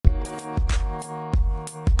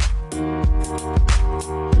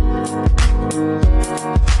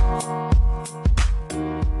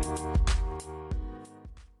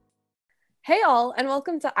all, and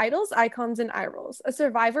welcome to Idols, Icons, and Eye Rolls, a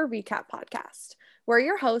Survivor recap podcast. We're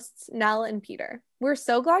your hosts, Nell and Peter. We're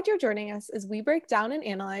so glad you're joining us as we break down and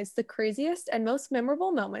analyze the craziest and most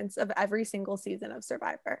memorable moments of every single season of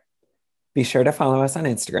Survivor. Be sure to follow us on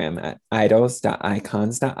Instagram at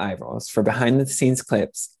idols.icons.eyeRolls for behind-the-scenes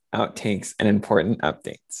clips, outtakes, and important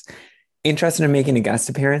updates. Interested in making a guest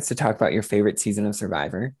appearance to talk about your favorite season of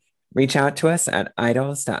Survivor? Reach out to us at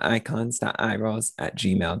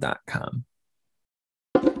idols.icons.eyeRolls@gmail.com.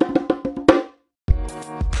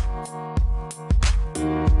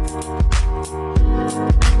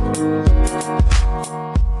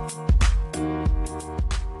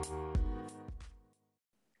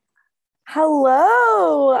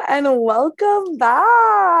 Hello, and welcome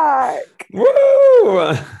back.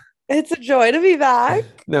 Woo! It's a joy to be back.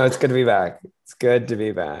 No, it's good to be back. It's good to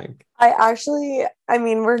be back.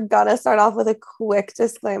 We're gonna start off with a quick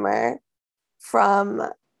disclaimer from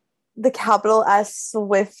the capital S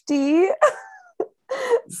Swiftie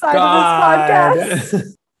side of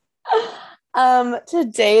this podcast.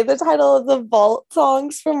 Today, the title of the Vault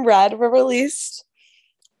songs from Red were released,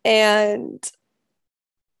 and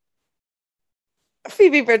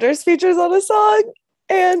Phoebe Bridgers features on a song,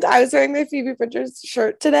 and I was wearing my Phoebe Bridgers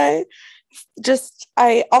shirt today.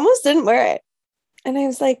 I almost didn't wear it, and I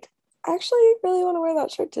was like, I actually really want to wear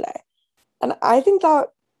that shirt today. And I think that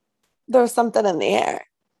there was something in the air,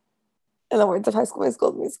 in the words of High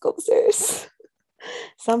School Musical series.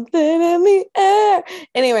 Something in the air.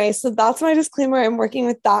 Anyway, so that's my disclaimer. I'm working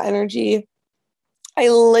with that energy. I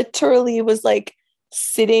literally was like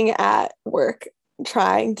sitting at work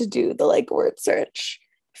trying to do the word search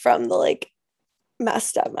from the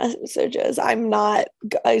messed up messages. I'm not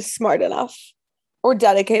smart enough or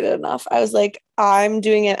dedicated enough. I was like, I'm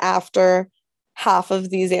doing it after half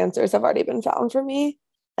of these answers have already been found for me,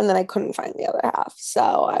 and then I couldn't find the other half. So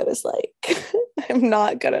I was like, I'm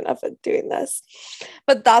not good enough at doing this.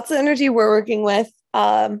 But that's the energy we're working with.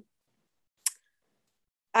 I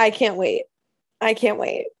can't wait.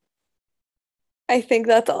 I think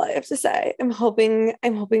that's all I have to say. I'm hoping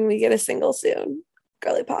we get a single soon.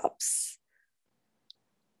 Girly Pops.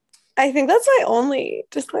 I think that's my only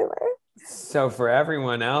disclaimer. So for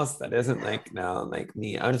everyone else that isn't like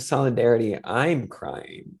me, out of solidarity, I'm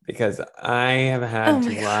crying because I have had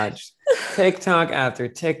to watch TikTok after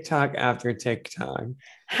TikTok after TikTok.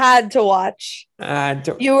 Had to watch.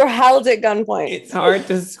 You were held at gunpoint. It's hard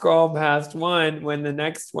to scroll past one when the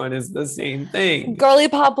next one is the same thing. Girly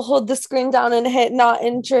Pop, hold the screen down and hit not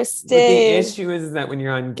interested. But the issue is that when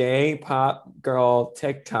you're on gay pop girl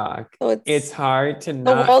TikTok, it's hard to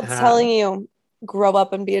not. The world's telling you, grow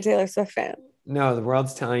up and be a Taylor Swift fan. No, the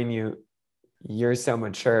world's telling you, you're so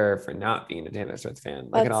mature for not being a Taylor Swift fan.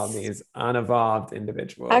 Look at all these unevolved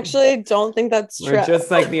individuals. Actually, I don't think that's true. We're just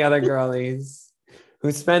like the other girlies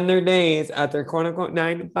who spend their days at their quote unquote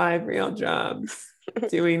 9-to-5 real jobs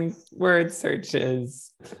doing word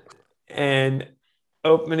searches and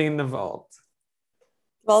opening the vault.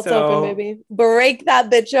 Vault's open, baby. Break that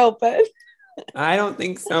bitch open. I don't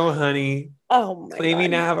think so, honey. Oh my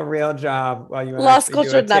Claiming God. to have a real job while you Lost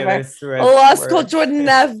culture would never. Lost culture would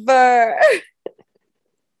never.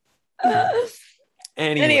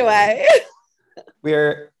 Anyway.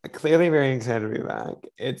 We're clearly very excited to be back.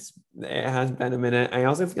 It has been a minute. I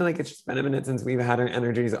also feel like it's just been a minute since we've had our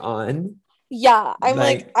energies on. Yeah, I'm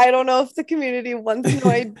like I don't know if the community wants to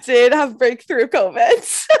know I did have breakthrough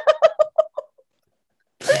COVID.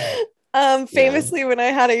 Famously, when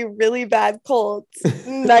I had a really bad cold,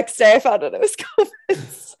 next day I found out it was COVID.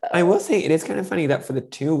 So. I will say it is kind of funny that for the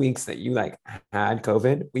 2 weeks that you had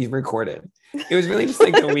COVID, we recorded. It was really just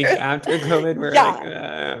the week after COVID.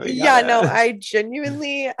 I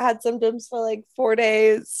genuinely had symptoms for 4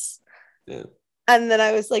 days. Yeah. And then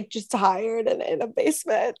I was just tired and in a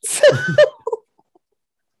basement.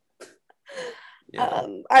 Yeah.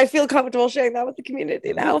 I feel comfortable sharing that with the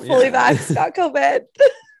community now. Fully vaxxed, got COVID.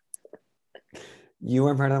 You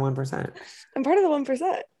are part of the 1%. I'm part of the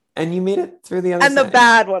 1%. And you made it through the other side. And the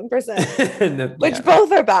bad 1%. Which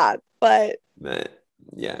both are bad, but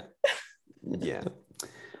yeah.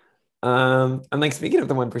 I'm speaking of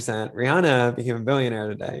the 1%, Rihanna became a billionaire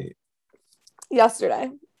today.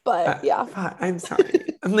 Yesterday. But I'm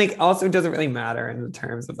sorry. I'm also it doesn't really matter in the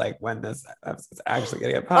terms of when this episode's actually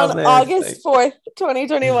gonna get published. On August 4th,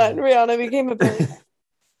 2021, Rihanna became a billionaire.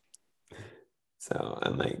 So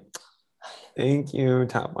I'm thank you,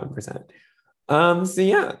 top 1%.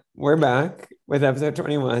 So we're back with episode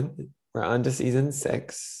 21. We're on to season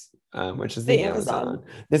 6, which is the Amazon.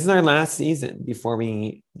 This is our last season before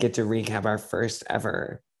we get to recap our first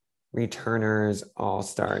ever Returners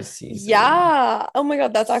All-Star season. Yeah. Oh my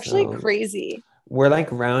God, that's actually So crazy. we're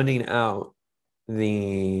like rounding out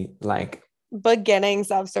the like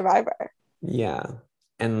Beginnings of Survivor. yeah.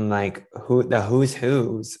 And like who's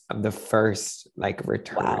of the first like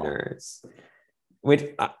returners. Wow. Which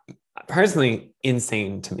personally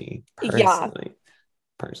insane to me. Personally.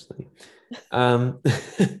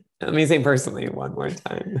 Let me say personally one more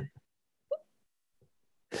time.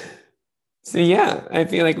 So yeah, I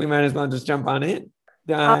feel like we might as well just jump on it.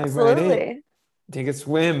 Dive Absolutely. right in. Take a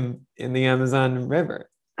swim in the Amazon River.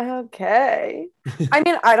 Okay. I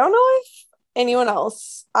mean, I don't know if anyone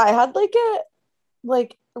else. I had like a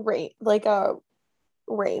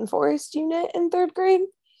rainforest unit in third grade.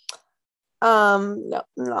 No,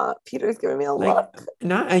 not Peter's giving me a look.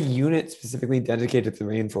 Not a unit specifically dedicated to the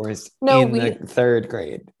rainforest. No, the third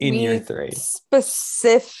grade, in year 3.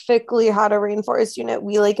 Specifically had a rainforest unit.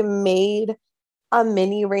 We like made a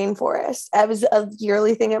mini rainforest. It was a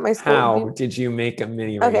yearly thing at my school. How did you make a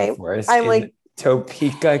mini rainforest? I'm like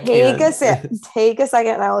Topeka, Kansas. Take a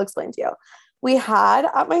second and I'll explain to you. We had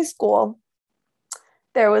at my school,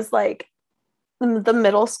 there was like the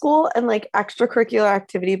middle school and like extracurricular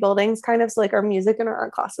activity buildings kind of, so like our music and our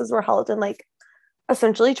art classes were held in like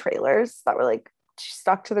essentially trailers that were like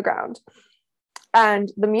stuck to the ground.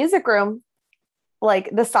 And the music room, like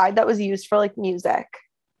the side that was used for like music,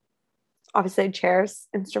 obviously chairs,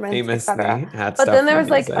 instruments, etc. But then there was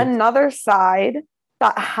like another side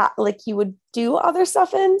that had like you would do other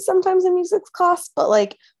stuff in sometimes in music class, but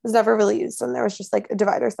like was never really used, and there was just like a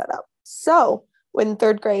divider set up. So when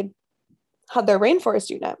third grade had their rainforest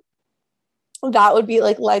unit, that would be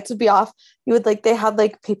like lights would be off. You would like, they had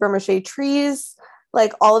like paper mache trees,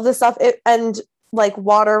 like all of this stuff, and like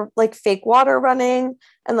water, like fake water running,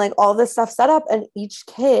 and like all this stuff set up, and each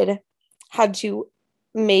kid had to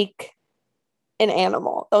make an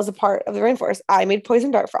animal that was a part of the rainforest. I made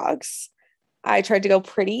poison dart frogs. I tried to go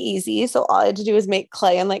pretty easy, so all I had to do was make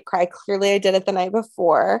clay and like cry. Clearly I did it the night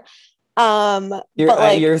before.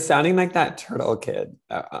 You're sounding like that turtle kid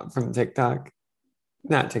from TikTok.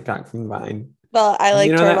 Not TikTok, from Vine. Well, I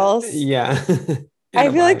like turtles. Yeah.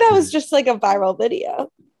 I feel like that was just like a viral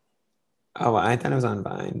video. Oh, I thought it was on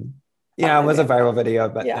Vine. Yeah, it was a viral video,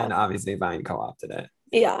 but then obviously Vine co-opted it.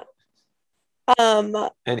 Yeah.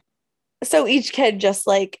 So each kid just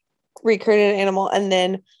like recreated an animal, and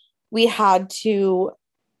then we had to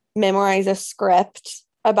memorize a script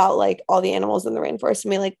about like all the animals in the rainforest,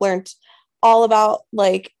 and we like learned all about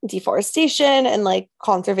like deforestation and like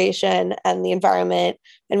conservation and the environment,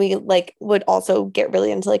 and we like would also get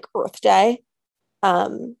really into like Earth Day.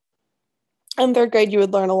 In third grade you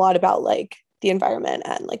would learn a lot about like the environment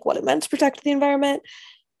and like what it meant to protect the environment.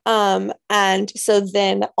 And so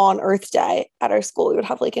then on Earth Day at our school we would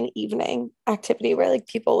have like an evening activity where like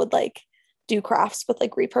people would like do crafts with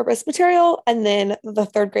like repurposed material, and then the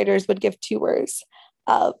third graders would give tours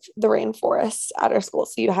of the rainforest at our school.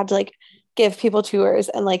 So you had to like give people tours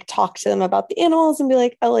and like talk to them about the animals and be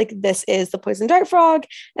like, oh, like this is the poison dart frog,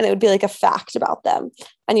 and it would be like a fact about them,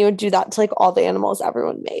 and you would do that to like all the animals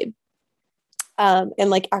everyone made, and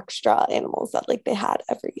like extra animals that like they had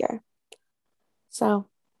every year. So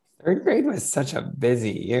third grade was such a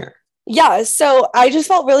busy year. Yeah, so I just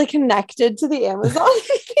felt really connected to the Amazon.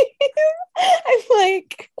 I'm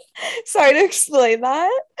like, sorry to explain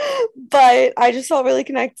that, but I just felt really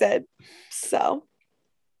connected. So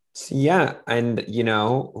yeah, and you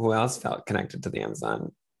know who else felt connected to the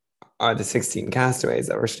Amazon? Are the 16 castaways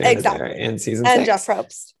that were stranded there in season 6. And Jeff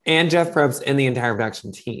Probst. And Jeff Probst and the entire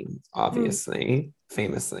production team, obviously,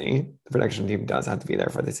 famously. The production team does have to be there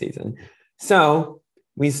for the season. So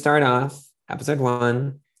we start off episode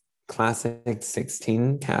 1, classic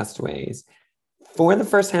 16 castaways. For the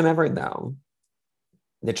first time ever, though,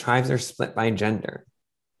 the tribes are split by gender.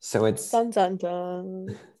 So it's... Dun, dun,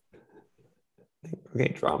 dun. Okay,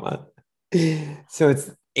 drama. So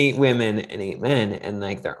it's 8 women and 8 men, and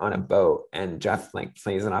like they're on a boat, and Jeff like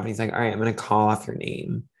plays it off, and he's like, all right, I'm gonna call off your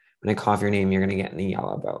name. When I call off your name, you're gonna get in the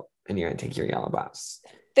yellow boat, and you're gonna take your yellow bus.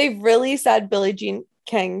 They really said Billie Jean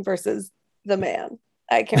King versus the man.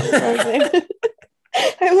 I can't remember his name.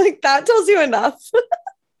 I'm like, that tells you enough.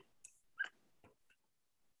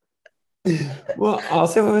 Well,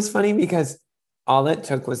 also it was funny because all it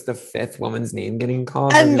took was the 5th woman's name getting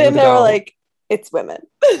called, and then they were like, it's women.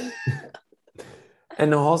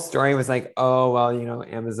 And the whole story was like, oh, well, you know,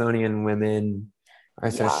 Amazonian women are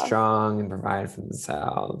so strong and provide for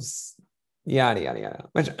themselves. Yada, yada, yada.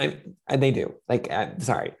 Which they do. Like,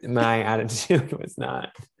 sorry, my attitude was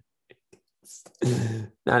not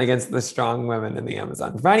against the strong women in the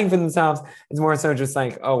Amazon providing for themselves. It's more so just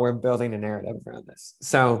like, oh, we're building a narrative around this.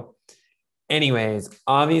 So Anyways,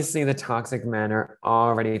 obviously the toxic men are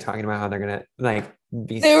already talking about how they're gonna like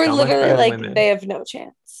be They were so much literally better than like, women. they have no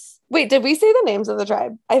chance. Wait, did we say the names of the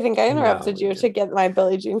tribe? I think I interrupted No, you to get my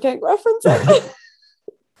Billie Jean King reference in.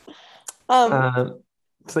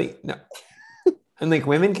 Please, no. And like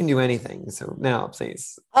women can do anything. So now,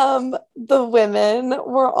 please. The women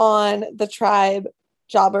were on the tribe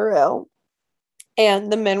Jabiru,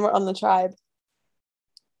 and the men were on the tribe.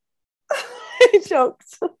 I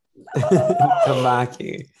joked.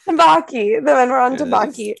 Tambaki. Tambaki. The men were on Yes.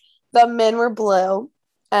 Tambaki. The men were blue,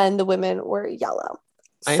 and the women were yellow.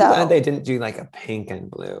 I'm glad they didn't do like a pink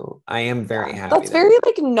and blue. I am very happy. That's very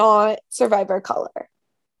like not Survivor color.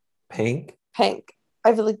 Pink? Pink.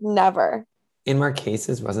 I feel like never. In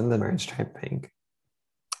Marquesas, wasn't the marriage tribe pink?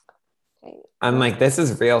 Okay. I'm like, this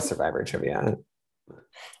is real Survivor trivia.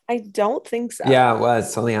 I don't think so. Yeah, it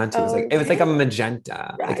was. Solianti was like, it was like a really?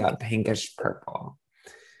 magenta, like a Right. pinkish purple.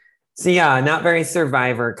 So yeah, not very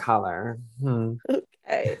Survivor color.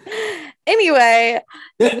 Okay. Anyway,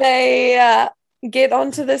 they get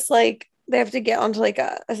onto this, like, they have to get onto like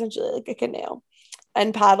essentially like a canoe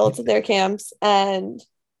and paddle to their camps. And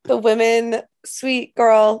the women, sweet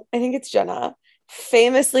girl, I think it's Jenna,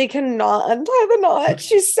 famously cannot untie the knot.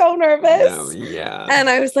 She's so nervous. No, yeah. And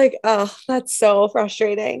I was like, oh, that's so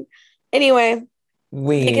frustrating. Anyway,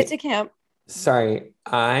 they get to camp. Sorry,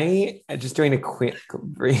 I just doing a quick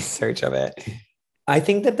research of it. I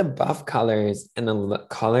think that the buff colors and the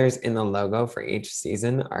colors in the logo for each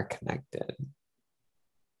season are connected.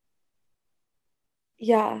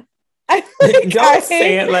 Yeah. Don't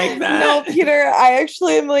say it like that. No, Peter, I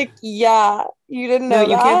actually am like, yeah, you didn't know No,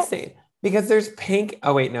 you that? can't say it because there's pink.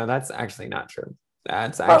 Oh, wait, no, that's actually not true.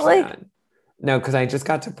 That's actually not. No, because I just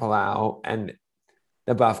got to pull out and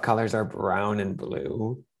the buff colors are brown and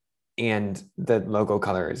blue and the logo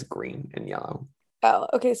color is green and yellow. Oh,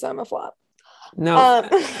 okay, so I'm a flop. No,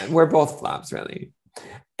 we're both flops, really.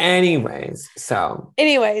 Anyways, so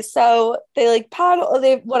they like paddle,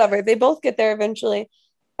 they both get there eventually.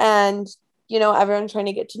 And, everyone's trying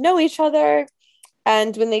to get to know each other.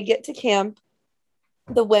 And when they get to camp,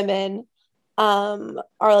 the women are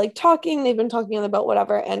like talking. They've been talking about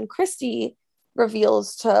whatever. And Christy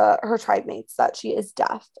reveals to her tribe mates that she is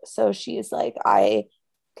deaf. So she's like, I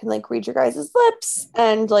can like read your guys' lips.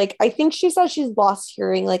 And like, I think she says she's lost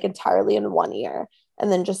hearing like entirely in one ear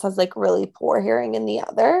and then just has like really poor hearing in the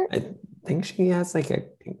other. I think she has like an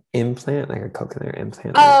implant, like a cochlear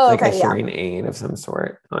implant, like a hearing aid of some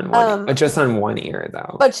sort on one, just on one ear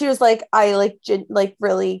though. But she was like, I like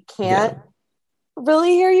really can't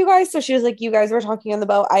really hear you guys. So she was like, you guys were talking on the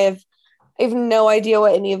boat. I have no idea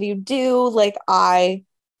what any of you do. Like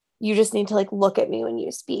you just need to like look at me when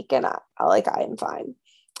you speak, and I am fine.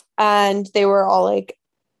 And they were all like,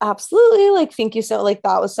 absolutely, like, thank you so, like,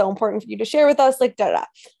 that was so important for you to share with us, like, da da.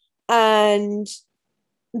 And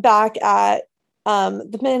back at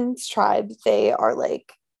the men's tribe, they are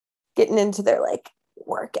like getting into their like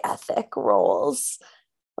work ethic roles,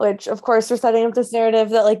 which of course we're setting up this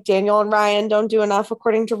narrative that like Daniel and Ryan don't do enough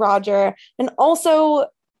according to Roger, and also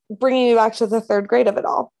bringing me back to the third grade of it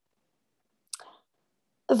all.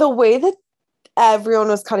 The way that everyone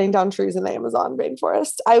was cutting down trees in the Amazon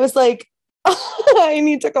rainforest, I was like, I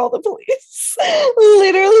need to call the police.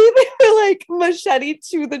 Literally, they were like machete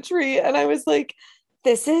to the tree. And I was like,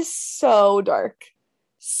 this is so dark.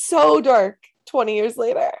 20 years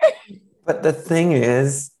later. But the thing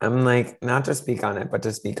is, I'm like, not to speak on it, but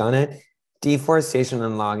to speak on it, deforestation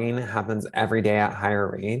and logging happens every day at higher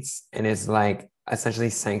rates and is like essentially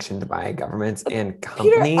sanctioned by governments and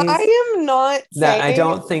companies. Peter, I am not saying I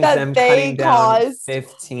don't think that them they cutting down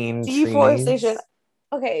 15 deforestation. Trees.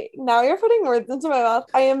 Okay, now you're putting words into my mouth.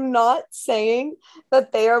 I am not saying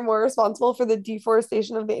that they are more responsible for the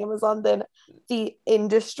deforestation of the Amazon than the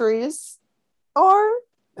industries are.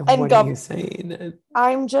 And what are you saying?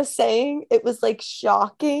 I'm just saying it was like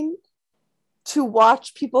shocking to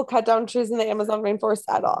watch people cut down trees in the Amazon rainforest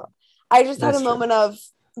at all. I just had a moment of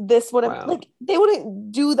this wouldn't like they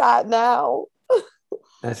wouldn't do that now.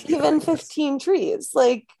 That's true. Even 15 trees,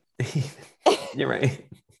 like you're right.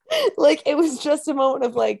 Like it was just a moment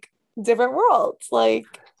of like different worlds. Like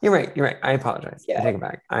you're right. I apologize. Yeah. I take it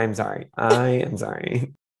back. I'm sorry. I am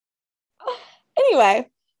sorry. Anyway,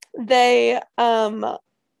 they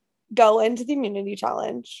go into the immunity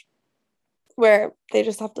challenge where they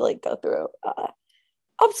just have to like go through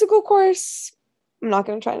obstacle course. I'm not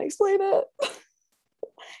going to try and explain it.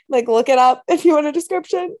 Like look it up if you want a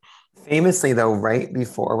description. Famously though, right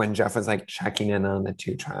before when Jeff was like checking in on the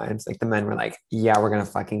two tribes, like the men were like, yeah, we're going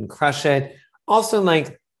to fucking crush it. Also,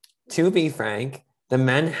 like, to be frank, the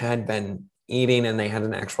men had been eating and they had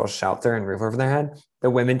an actual shelter and roof over their head. The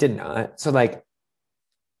women did not. So like,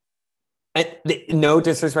 no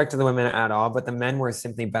disrespect to the women at all, but the men were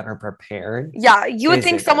simply better prepared. Yeah, you would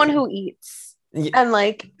think someone physically. who eats and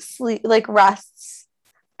like sleep, like rests,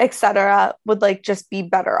 etc., would like just be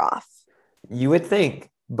better off. You would think,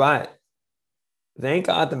 but thank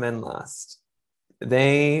God the men lost.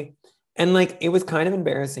 And like it was kind of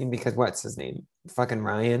embarrassing because what's his name? Fucking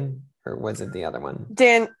Ryan, or was it the other one?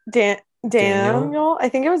 Daniel? I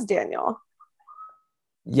think it was Daniel.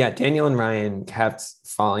 Yeah, Daniel and Ryan kept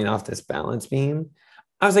falling off this balance beam.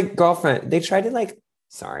 I was like, girlfriend, they tried to like,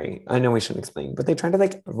 sorry, I know we shouldn't explain, but they tried to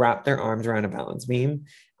like wrap their arms around a balance beam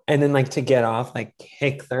and then like to get off, like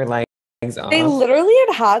kick their legs off. They literally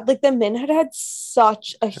had like the men had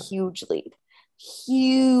such a huge lead.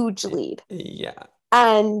 Yeah.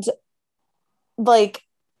 And like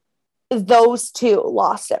those two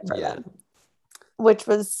lost it for them. Which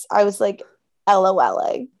was, I was like,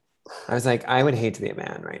 LOLing. I was like, I would hate to be a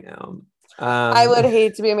man right now. I would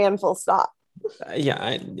hate to be a man, full stop.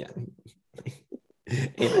 Yeah.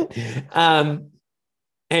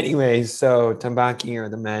 Anyway, so Tambaki or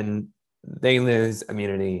the men, they lose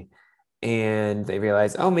immunity and they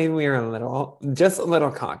realize, oh, maybe we were just a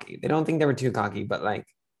little cocky. They don't think they were too cocky, but like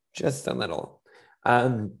just a little.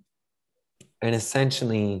 And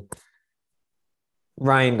essentially,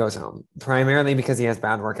 Ryan goes home primarily because he has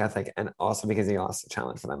bad work ethic and also because he lost the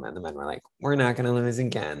challenge for them. And the men were like, we're not going to lose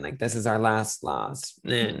again. Like, this is our last loss.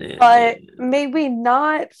 But may we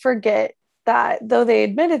not forget that though they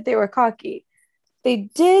admitted they were cocky, they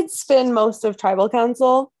did spend most of tribal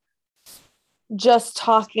council just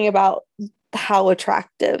talking about how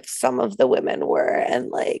attractive some of the women were. And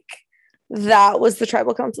like, that was the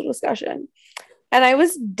tribal council discussion. And I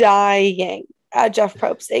was dying at Jeff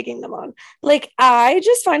Probst egging them on. Like, I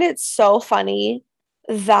just find it so funny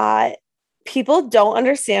that people don't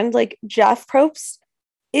understand. Like, Jeff Probst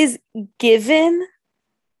is given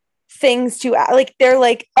things to, like, they're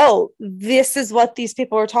like, oh, this is what these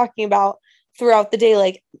people are talking about throughout the day.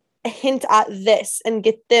 Like, hint at this and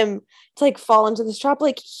get them to like fall into this trap.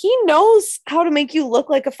 Like, he knows how to make you look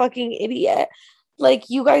like a fucking idiot. Like,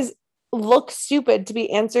 you guys look stupid to be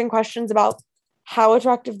answering questions about how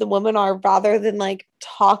attractive the women are rather than like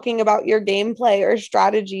talking about your gameplay or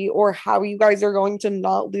strategy or how you guys are going to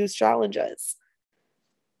not lose challenges.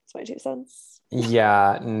 That's my 2 cents.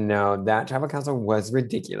 Yeah, no, that tribal council was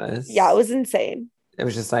ridiculous. Yeah, it was insane. It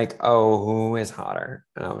was just like, oh, who is hotter?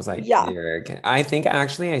 And I was like, yeah. I think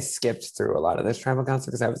actually I skipped through a lot of this tribal council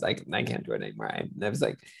because I was like, I can't do it anymore. I was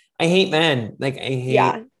like, I hate men. Like,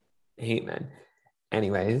 I hate men.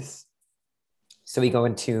 Anyways, so we go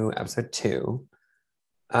into episode 2.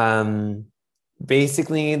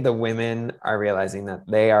 Basically the women are realizing that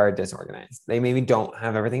they are disorganized. They maybe don't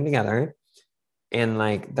have everything together and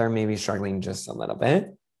like they're maybe struggling just a little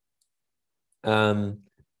bit.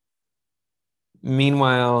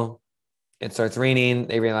 Meanwhile, it starts raining.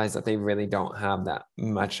 They realize that they really don't have that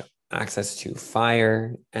much access to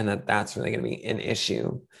fire and that's really going to be an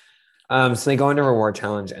issue. So they go into reward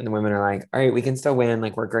challenge and the women are like, all right, we can still win.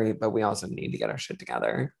 Like, we're great, but we also need to get our shit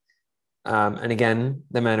together. And again,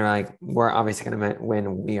 the men are like, we're obviously going to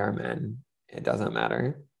win. We are men. It doesn't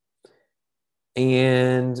matter.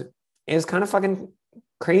 And it was kind of fucking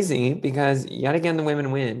crazy because yet again, the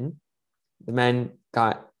women win. The men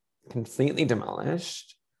got completely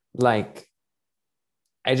demolished. Like,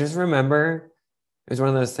 I just remember it was one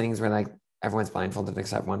of those things where like everyone's blindfolded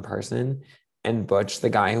except one person. And Butch, the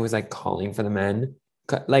guy who was like calling for the men,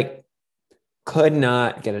 could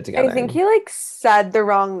not get it together. I think he like said the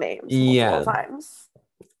wrong names multiple times.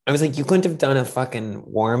 I was like, you couldn't have done a fucking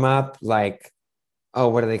warm up. Like, oh,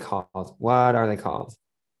 what are they called? What are they called?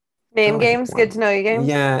 Name games, get to know you games.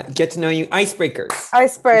 Yeah, get to know you. Icebreakers.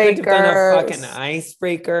 Icebreakers. You could have done a fucking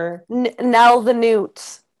icebreaker. Nell the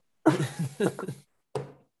Newt.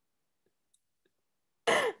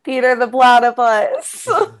 Peter the Platypus.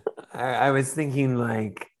 I was thinking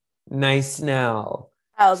like, nice Nell.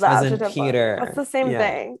 How's that? Peter. That's the same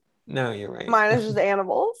thing. No, you're right. Mine is just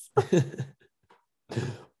animals.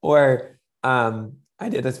 Or I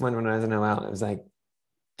did this one when I was in OL. It was like,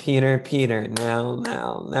 Peter, now.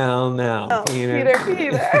 Oh, Peter.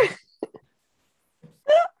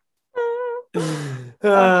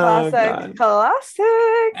 Classic.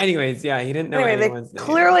 Anyways, yeah, he didn't know anyone's name.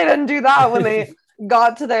 Clearly didn't do that when they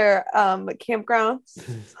got to their campgrounds.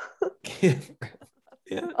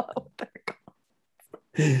 Yeah.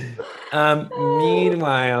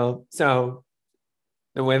 Meanwhile, so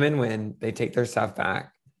the women win. They take their stuff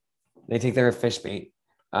back. They take their fish bait.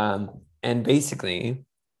 And basically,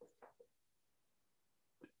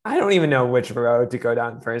 I don't even know which road to go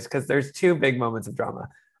down first because there's two big moments of drama.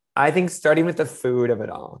 I think starting with the food of it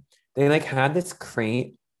all, they like had this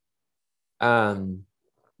crate um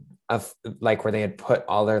of like where they had put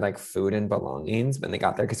all their like food and belongings when they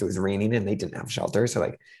got there because it was raining and they didn't have shelter. So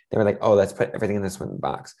like they were like, oh, let's put everything in this one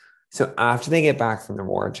box. So after they get back from the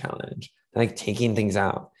war challenge, they're like taking things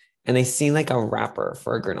out and they see like a wrapper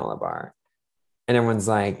for a granola bar. And everyone's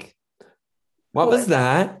like, what was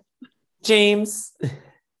that? James.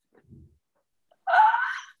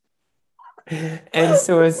 And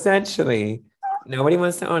so essentially, nobody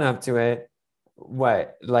wants to own up to it.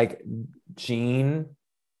 What, like Jean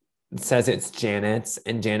says it's Janet's,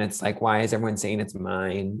 and Janet's like, why is everyone saying it's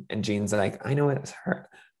mine? And Jean's like, I know it's her.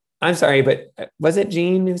 I'm sorry, but was it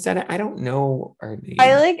Jean who said it? I don't know her name.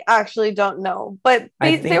 I like actually don't know, but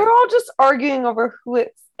they were all just arguing over who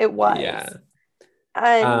it was. Yeah.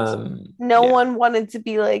 And no one wanted to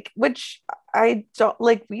be like, which I don't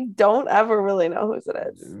like, we don't ever really know whose it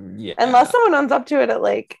is. Yeah. Unless someone owns up to it at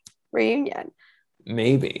like reunion.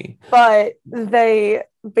 Maybe. But they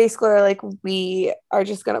basically are like, we are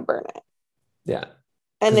just gonna burn it. Yeah.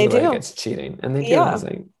 And they do. Like, it's cheating. And they do. Yeah.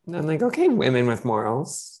 I'm like, okay, women with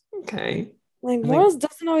morals. Okay. Like morals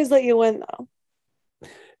doesn't always let you win though.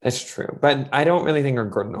 That's true. But I don't really think a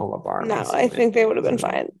granola bar. No, I think they would have been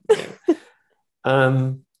fine.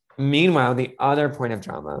 Yeah. Meanwhile, the other point of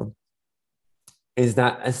drama is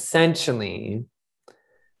that essentially,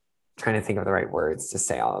 trying to think of the right words to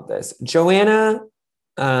say all of this, Joanna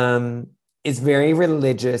is very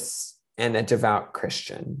religious and a devout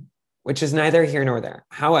Christian, which is neither here nor there.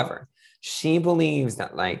 However, she believes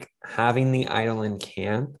that like having the idol in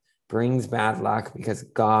camp brings bad luck because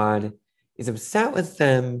God is upset with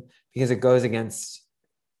them because it goes against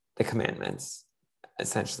the commandments.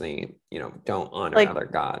 Essentially, don't honor like, other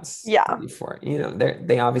gods. Yeah. Before,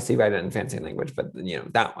 they obviously write it in fancy language, but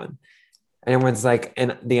that one. And everyone's like,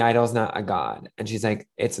 and the idol's not a god. And she's like,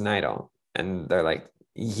 it's an idol. And they're like,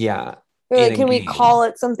 yeah. They're like, can we call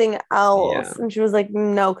it something else? Yeah. And she was like,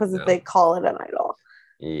 no, because they call it an idol.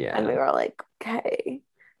 Yeah. And we were like, okay.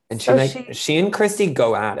 And she and Christy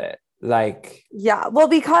go at it. Like, yeah. Well,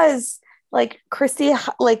 because like Christy,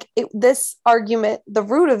 like this argument, the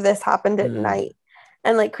root of this happened at night.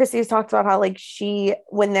 And like Christy's talked about how like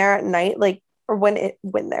when they're at night, like, or when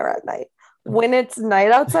they're at night, when it's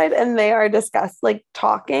night outside and they are like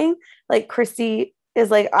talking, like Christy is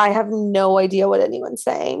like, I have no idea what anyone's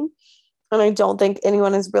saying. And I don't think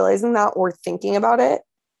anyone is realizing that or thinking about it,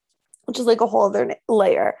 which is like a whole other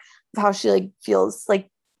layer of how she like feels like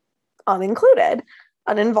unincluded,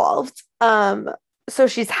 uninvolved. So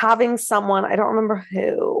she's having someone, I don't remember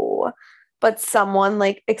who, but someone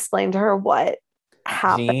like explain to her what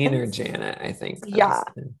happened. Jean or Janet, I think. Yeah.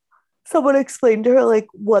 Someone explained to her like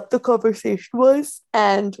what the conversation was.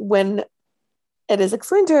 And when it is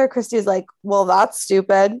explained to her, Christy is like, well, that's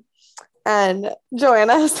stupid. And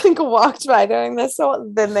Joanna has like walked by during this. So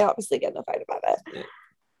then they obviously get in a fight about it.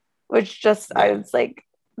 Which just, I was like,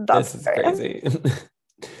 that's this is crazy.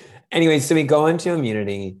 Anyway, so we go into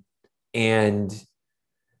immunity and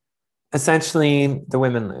essentially the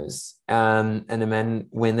women lose. And the men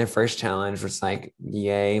win their first challenge, which is like,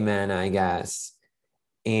 yay, men, I guess.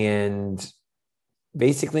 And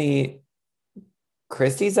basically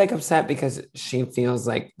Christy's like upset because she feels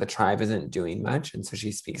like the tribe isn't doing much. And so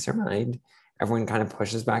she speaks her mind. Everyone kind of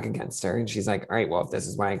pushes back against her. And she's like, all right, well, if this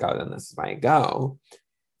is why I go, then this is why I go.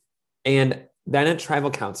 And then at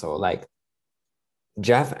tribal council, like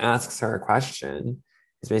Jeff asks her a question.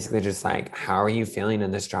 It's basically just like, how are you feeling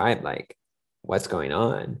in this tribe? Like, what's going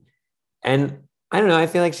on? And I don't know. I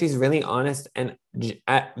feel like she's really honest. And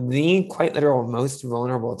at the quite literal most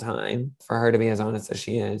vulnerable time for her to be as honest as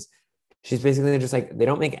she is, she's basically just like, they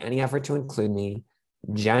don't make any effort to include me.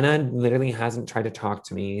 Jenna literally hasn't tried to talk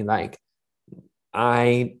to me. Like,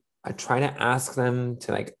 I try to ask them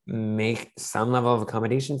to like make some level of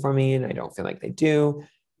accommodation for me, and I don't feel like they do.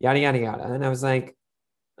 Yada, yada, yada. And I was like,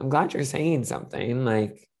 I'm glad you're saying something.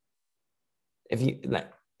 Like, if you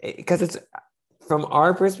like, because it's from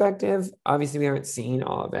our perspective, obviously we haven't seen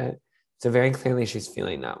all of it. So very clearly she's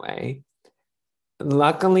feeling that way.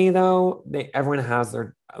 Luckily though, everyone has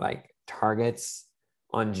their like targets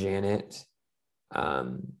on Janet.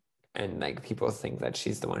 And like people think that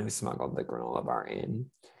she's the one who smuggled the granola bar in.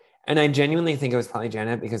 And I genuinely think it was probably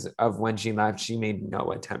Janet because of when she left, she made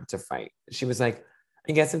no attempt to fight. She was like,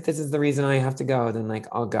 I guess if this is the reason I have to go, then like,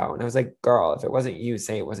 I'll go. And I was like, girl, if it wasn't you,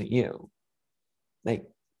 say it wasn't you. Like,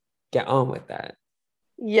 get on with that.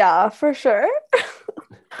 Yeah, for sure.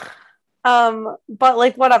 But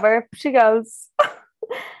like, whatever, she goes.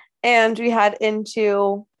 And we head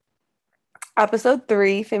into Episode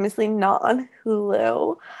 3, famously not on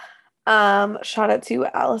Hulu. Shout out to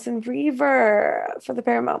Allison Reaver for the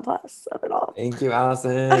Paramount Plus of it all. Thank you,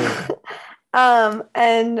 Allison.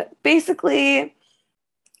 And basically,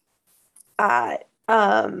 the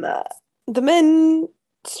men's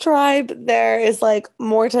tribe, there is like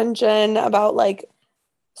more tension about like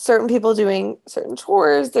certain people doing certain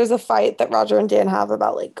chores. There's a fight that Roger and Dan have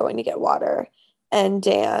about like going to get water, and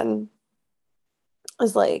Dan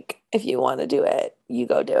is like, if you want to do it, you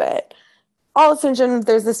go do it. All attention,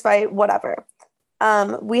 there's this fight, whatever.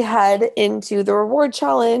 We head into the reward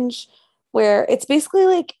challenge where it's basically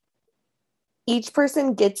like each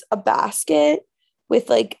person gets a basket with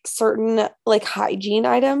like certain like hygiene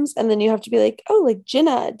items, and then you have to be like, oh, like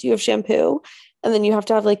Jenna, do you have shampoo? And then you have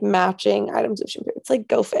to have like matching items of shampoo. It's like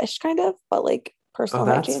Go Fish kind of, but like personal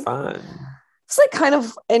that's hygiene. fun. It's like kind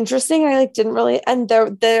of interesting. I like didn't really, and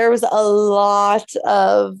there was a lot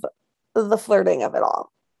of the flirting of it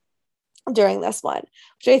all during this one,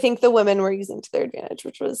 which I think the women were using to their advantage,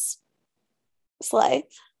 which was slay,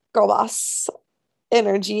 girl boss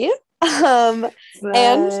energy. And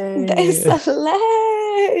they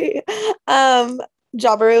slay.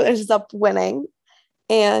 Jabiru ends up winning,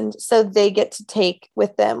 and so they get to take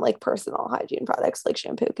with them like personal hygiene products like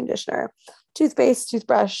shampoo, conditioner, toothpaste,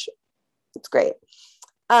 toothbrush. It's great.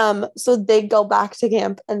 So they go back to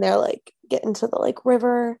camp and they're like get into the like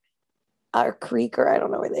river or creek, or I don't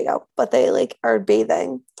know where they go, but they like are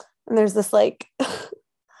bathing, and there's this like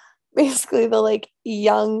basically the like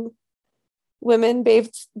young women bathe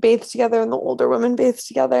together and the older women bathe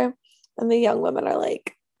together, and the young women are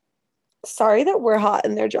like, sorry that we're hot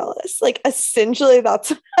and they're jealous. Like essentially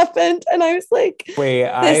that's what happened. And I was like, wait,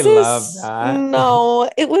 I love that. No,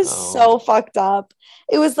 it was so fucked up.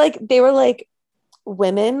 It was like they were like,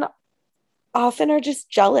 women often are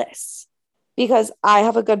just jealous because I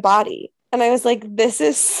have a good body. And I was like, this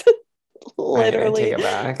is literally I take it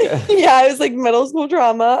back. Yeah, I was like, middle school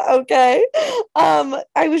drama. Okay.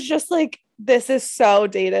 I was just like, this is so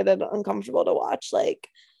dated and uncomfortable to watch. Like,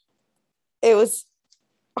 it was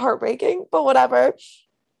heartbreaking, but whatever.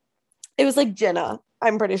 It was like Jenna,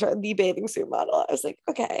 I'm pretty sure, the bathing suit model. I was like,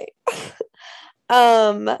 okay.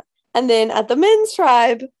 And then at the men's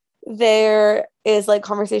tribe, there is like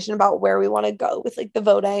conversation about where we want to go with like the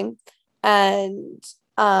voting, and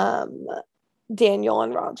Daniel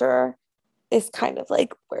and Roger is kind of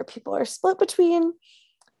like where people are split between.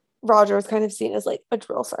 Roger is kind of seen as like a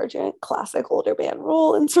drill sergeant, classic older man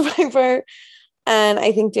role in Survivor. And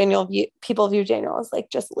I think people view Daniel as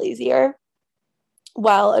like just lazier.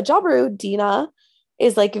 While a Jabiru, Dina,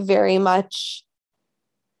 is like very much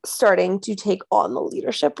starting to take on the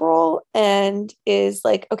leadership role and is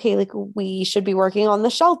like, okay, like we should be working on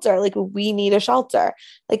the shelter. Like we need a shelter.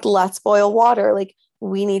 Like let's boil water. Like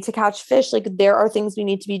we need to catch fish. Like there are things we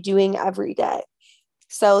need to be doing every day.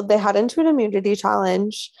 So they head into an immunity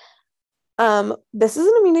challenge. This is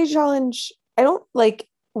an immunity challenge I don't like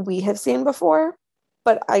we have seen before,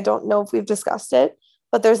 but I don't know if we've discussed it.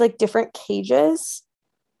 But there's like different cages,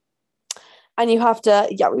 and you have to,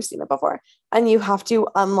 yeah, we've seen it before, and you have to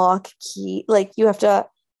unlock key, like you have to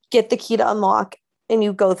get the key to unlock, and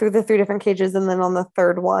you go through the 3 different cages, and then on the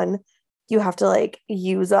 3rd one you have to like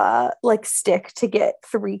use a like stick to get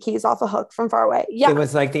 3 keys off a hook from far away. Yeah, it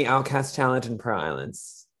was like the Outcast Challenge in Pearl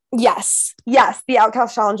Islands. Yes, the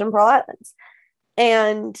Outcast Challenge in Pearl Islands.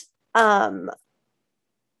 And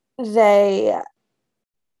they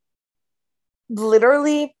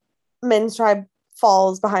literally, men's tribe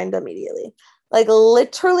falls behind immediately. Like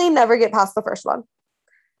literally never get past the first one.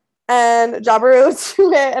 And Jabiru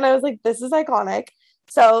to it, and I was like, this is iconic.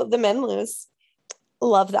 So the men lose.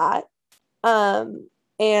 Love that. And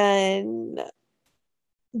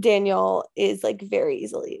Daniel is like very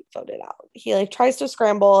easily voted out. He like tries to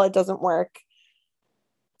scramble, it doesn't work.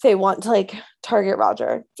 They want to like target Roger,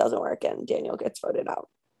 it doesn't work, and Daniel gets voted out.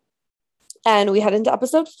 And we head into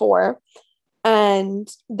episode 4, and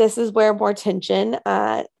this is where more tension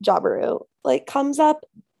at Jabiru like comes up.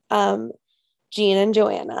 Jean and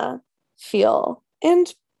Joanna feel,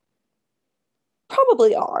 and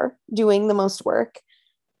probably are, doing the most work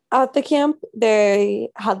at the camp. They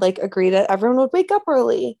had like agreed that everyone would wake up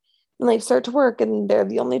early and like start to work, and they're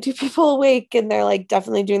the only 2 people awake, and they're like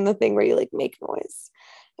definitely doing the thing where you like make noise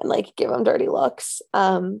and like give them dirty looks.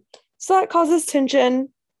 So that causes tension,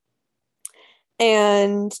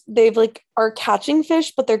 and they've like are catching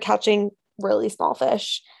fish, but they're catching really small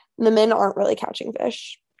fish, and the men aren't really catching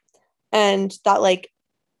fish. And that like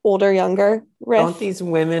older younger riff. Don't these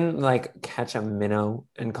women like catch a minnow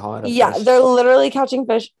and call it a fish? They're literally catching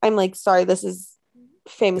fish. I'm like, sorry, this is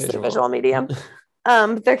famously visual medium.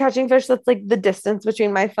 They're catching fish that's like the distance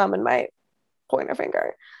between my thumb and my pointer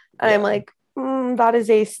finger. And I'm like, that is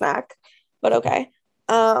a snack, but okay.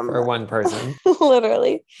 For one person.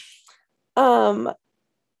 Literally. And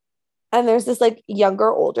there's this like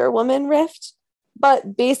younger, older woman rift.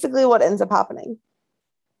 But basically what ends up happening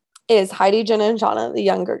is Heidi, Jenna, and Shauna, the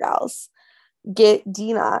younger gals, get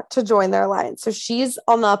Dina to join their alliance. So she's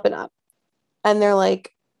on the up and up. And they're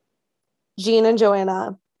like, Jean and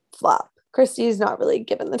Joanna flop. Christy's not really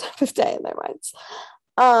given the time of day in their minds.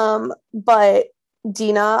 But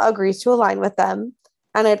Dina agrees to align with them.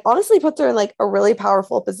 And it honestly puts her in like a really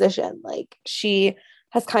powerful position. Like she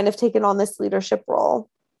has kind of taken on this leadership role.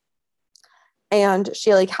 And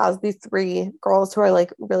she like has these 3 girls who are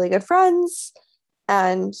like really good friends.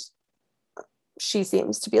 And she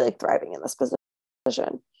seems to be like thriving in this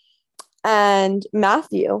position. And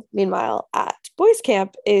Matthew, meanwhile, at boys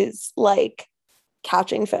camp is like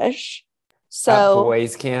catching fish. So at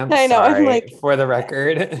boys camp, I know, sorry, I'm like, for the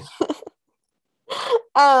record.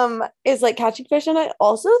 is like catching fish. And I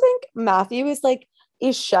also think Matthew is like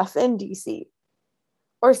a chef in DC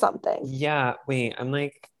or something. Yeah, wait, I'm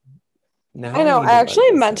like, now I know, I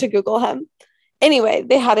actually meant to Google him. Anyway,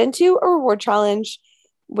 they head into a reward challenge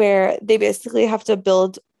where they basically have to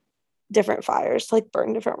build different fires to like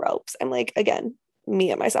burn different ropes. I'm like, again,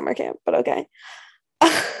 me at my summer camp, but okay.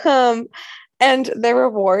 And their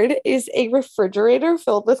reward is a refrigerator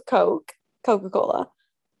filled with Coca-Cola,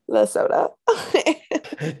 the soda.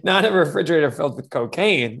 Not a refrigerator filled with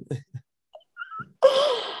cocaine.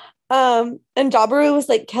 And Jabiru was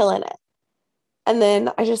like killing it. And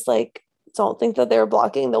then I just like don't think that they were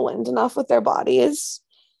blocking the wind enough with their bodies.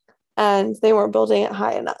 And they weren't building it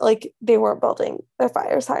high enough. Like they weren't building their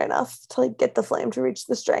fires high enough to like get the flame to reach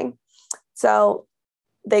the string. So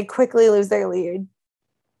they quickly lose their lead.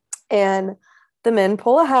 And the men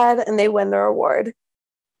pull ahead and they win their award.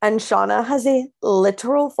 And Shauna has a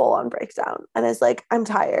literal full-on breakdown and is like, I'm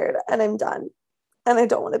tired and I'm done and I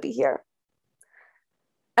don't want to be here.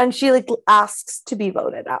 And she like asks to be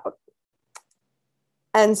voted out.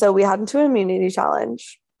 And so we head into an immunity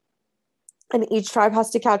challenge. And each tribe has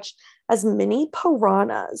to catch as many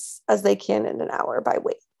piranhas as they can in an hour by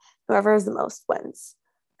weight. Whoever has the most wins.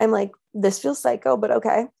 I'm like, this feels psycho, but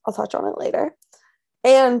okay, I'll touch on it later.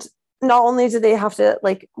 And not only do they have to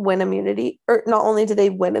like win immunity, or not only do they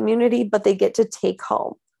win immunity, but they get to take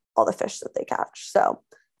home all the fish that they catch. So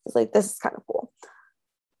it's like, this is kind of cool.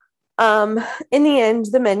 In the end,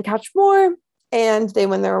 the men catch more and they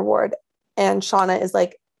win their reward. And Shauna is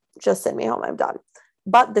like, just send me home, I'm done.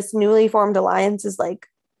 But this newly formed alliance is like,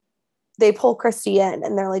 they pull Christy in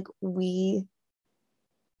and they're like, we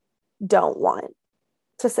don't want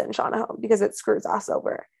to send Shauna home because it screws us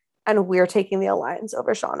over. And we're taking the alliance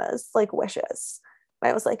over Shauna's like wishes. And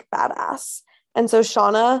I was like, badass. And so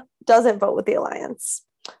Shauna doesn't vote with the alliance.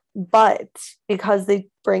 But because they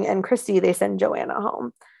bring in Christy, they send Joanna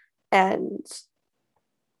home. And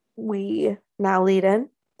we now lead in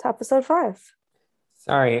to episode 5.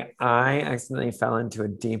 Sorry, I accidentally fell into a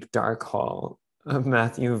deep, dark hole of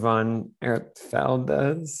Matthew von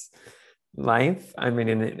Ertfelda's life. I'm in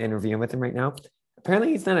an interview with him right now.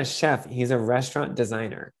 Apparently, he's not a chef. He's a restaurant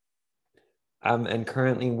designer. And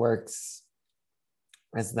currently works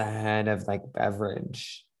as the head of like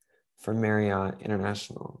beverage for Marriott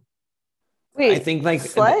International. Wait, I think like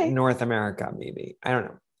North America, maybe. I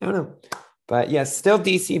don't know. But yes, still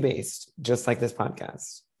DC based, just like this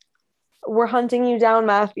podcast. We're hunting you down,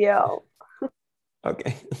 Matthew.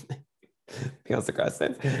 Okay. Feels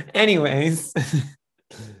aggressive. Anyways,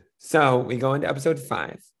 so we go into episode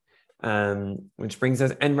 5, which brings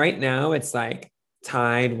us, and right now it's like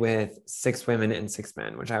tied with 6 women and 6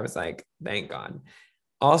 men, which I was like, thank God.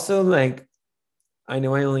 Also, like, I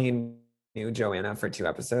know I only knew Joanna for 2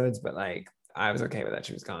 episodes, but like, I was okay with that.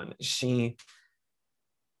 She was gone. She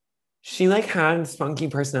like had spunky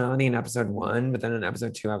personality in episode 1, but then in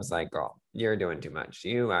episode 2, I was like, girl, you're doing too much.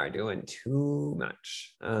 You are doing too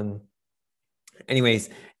much. Anyways,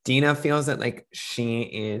 Dina feels that like she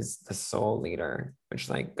is the sole leader, which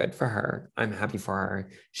like good for her. I'm happy for her.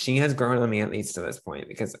 She has grown on me at least to this point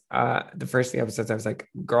because the first few episodes I was like,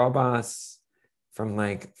 girl boss from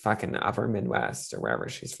like fucking upper Midwest or wherever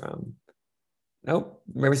she's from. Nope,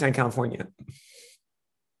 Riverside, California.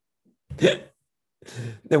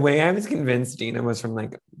 The way I was convinced Dina was from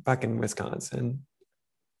like fucking Wisconsin.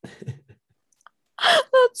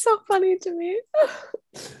 That's so funny to me.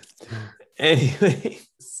 Anyways,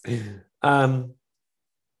 long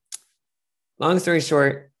story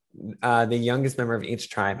short, the youngest member of each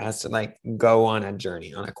tribe has to like go on a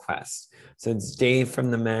journey, on a quest. So it's Dave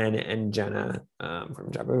from the men and Jenna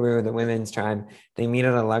from Jabiru, the women's tribe. They meet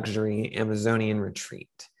at a luxury Amazonian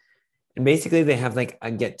retreat. And basically they have like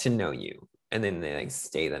a get to know you, and then they like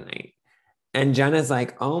stay the night. And Jenna's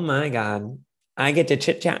like, oh my God, I get to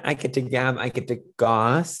chit chat, I get to gab, I get to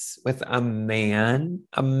goss with a man.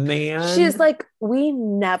 A man. She's like, we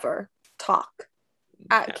never talk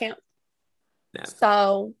at camp. No.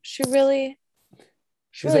 So she was really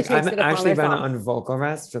like, I've actually been on vocal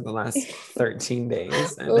rest for the last 13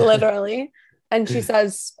 days. Literally. And she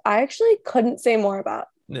says, I actually couldn't say more about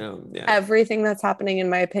yeah. everything that's happening in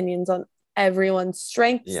my opinions on everyone's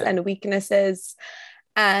strengths and weaknesses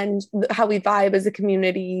and how we vibe as a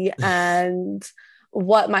community and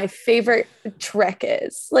what my favorite trick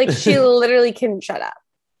is. Like, she literally couldn't shut up.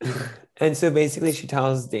 And so basically she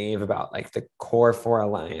tells Dave about like the core 4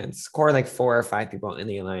 alliance, like 4 or 5 people in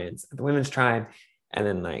the alliance, the women's tribe, and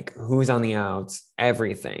then like who's on the outs,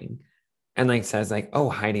 everything. And like says like, oh,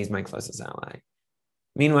 Heidi's my closest ally.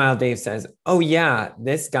 Meanwhile, Dave says, oh yeah,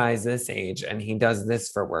 this guy's this age and he does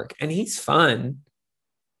this for work and he's fun.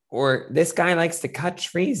 Or this guy likes to cut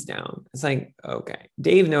trees down. It's like, okay,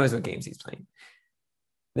 Dave knows what games he's playing.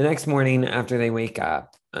 The next morning after they wake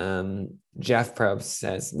up, Jeff Probst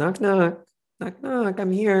says, knock, knock, knock, knock,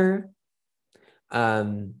 I'm here.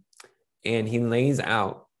 And he lays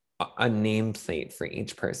out a nameplate for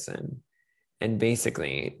each person. And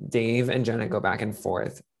basically, Dave and Jenna go back and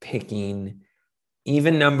forth picking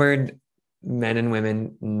even-numbered men and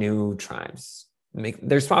women new tribes.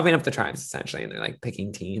 They're swapping up the tribes, essentially, and they're like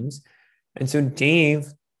picking teams. And so Dave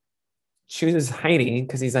chooses Heidi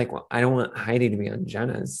because he's like, well, I don't want Heidi to be on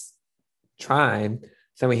Jenna's tribe,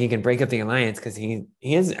 so he can break up the alliance because he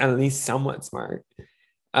is at least somewhat smart.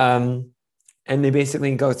 And they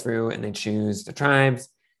basically go through and they choose the tribes.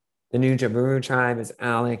 The new Jabiru tribe is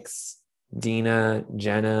Alex, Dina,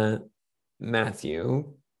 Jenna,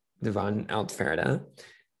 Matthew, Devon Altferda,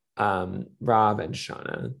 Rob, and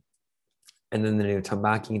Shauna. And then the new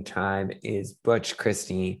Tambaki tribe is Butch,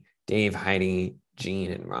 Christy, Dave, Heidi,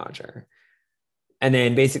 Jean, and Roger. And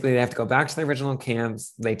then basically they have to go back to the original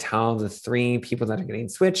camps. They tell the 3 people that are getting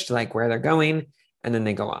switched like where they're going, and then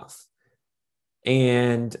they go off.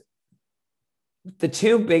 And the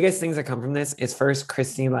 2 biggest things that come from this is first,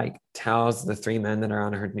 Christy like tells the 3 men that are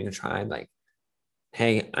on her new tribe, like,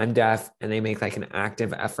 hey, I'm deaf. And they make like an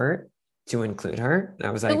active effort to include her. And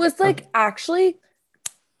I was like, it was like actually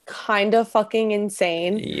kind of fucking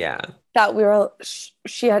insane. Yeah. That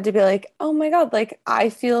she had to be like, oh my God, like I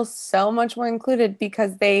feel so much more included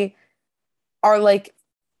because they are like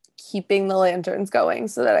keeping the lanterns going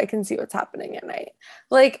so that I can see what's happening at night.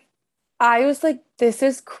 Like, I was like, this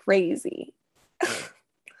is crazy.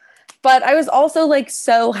 But I was also like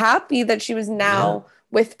so happy that she was now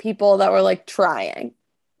with people that were like trying.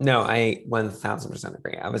 No, I 1000%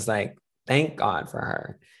 agree. I was like, thank God for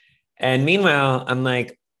her. And meanwhile, I'm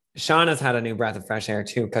like, Shauna's had a new breath of fresh air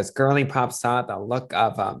too, because Girly Pop saw the look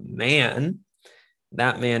of a man,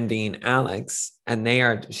 that man being Alex, and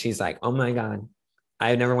she's like, oh my God,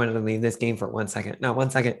 I've never wanted to leave this game for 1 second. No, 1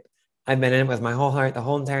 second. I've been in it with my whole heart the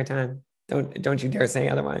whole entire time. Don't you dare say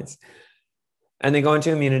otherwise. And they go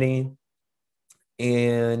into immunity,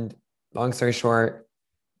 and long story short,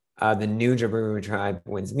 the new Jabiru tribe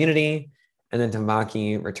wins immunity, and then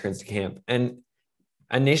Tambaki returns to camp. And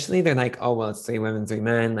initially, they're like, oh, well, it's 3 women, 3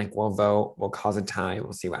 men. Like, we'll vote. We'll cause a tie.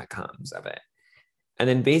 We'll see what comes of it. And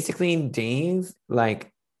then basically, Dave,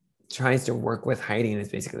 like, tries to work with Heidi and is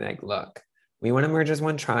basically like, look, we want to merge as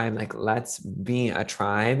one tribe. Like, let's be a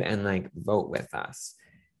tribe and, like, vote with us.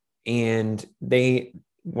 And they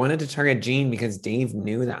wanted to target Jean because Dave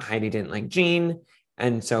knew that Heidi didn't like Jean.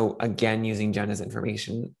 And so, again, using Jenna's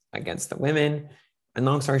information against the women. And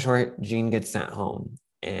long story short, Jean gets sent home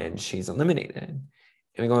and she's eliminated.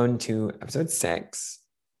 And we go into episode 6,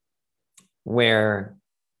 where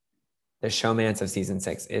the showmance of season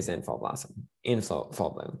 6 is in full blossom, in full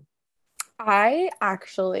bloom. I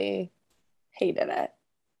actually hated it.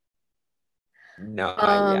 No,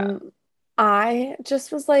 yeah. I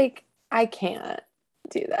just was like, I can't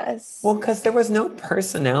do this. Well, because there was no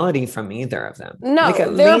personality from either of them. No, like,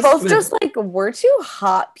 they were both just like, we're 2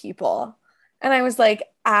 hot people. And I was like,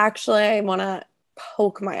 actually, I want to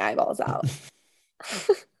poke my eyeballs out.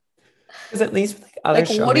 Because at least with like other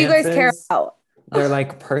showmances, what do you guys care about? They're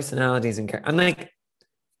like personalities and I'm like,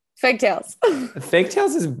 Fake Tales. Fake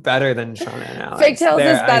Tales is better than Shauna and Alex. Fake Tales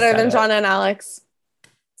is better than Shauna and Alex.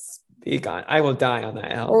 Speak on. I will die on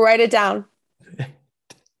that hill. Write it down.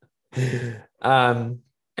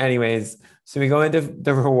 Anyways, so we go into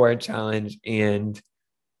the reward challenge, and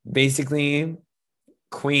basically,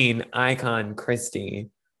 queen icon Christy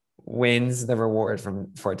wins the reward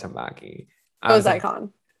for Tambaki. I was like,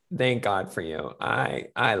 icon. thank God for you. I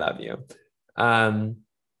love you.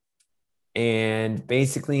 And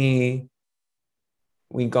basically,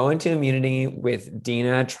 we go into immunity with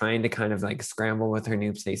Dina trying to kind of like scramble with her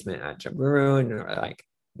new placement at Jaburu, and we're like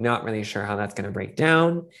not really sure how that's going to break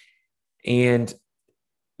down. And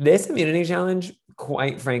this immunity challenge,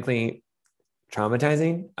 quite frankly,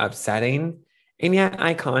 traumatizing, upsetting, and yet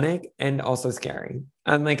iconic and also scary.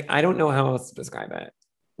 I'm like, I don't know how else to describe it.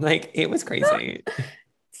 Like, it was crazy.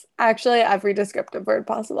 Actually, every descriptive word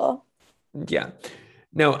possible. Yeah.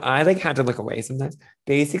 No, I like had to look away sometimes.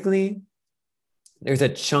 Basically, there's a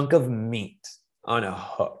chunk of meat on a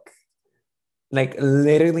hook. Like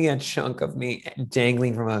literally a chunk of meat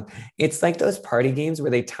dangling from a hook. It's like those party games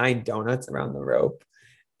where they tie donuts around the rope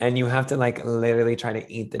and you have to like literally try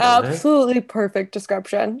to eat the donut. Absolutely perfect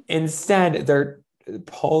description. Instead, they're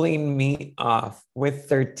pulling meat off with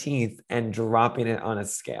their teeth and dropping it on a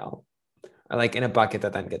scale or like in a bucket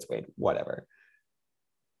that then gets weighed, whatever.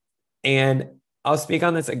 And I'll speak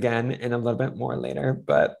on this again in a little bit more later,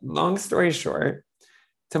 but long story short,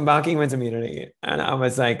 Tambaki wins immunity. And I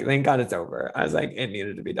was like, thank God it's over. I was like, it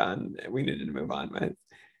needed to be done. We needed to move on with.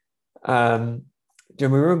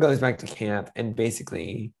 Jaburu goes back to camp and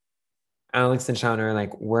basically Alex and Shauna are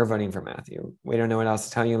like, we're voting for Matthew. We don't know what else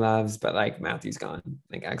to tell you, loves, but like Matthew's gone.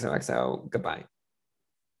 Like XOXO, goodbye.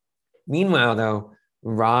 Meanwhile, though,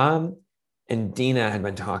 Rob and Dina had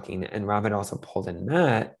been talking, and Rob had also pulled in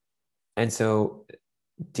Matt. And so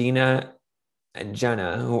Dina and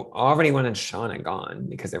Jenna, who already wanted Shauna gone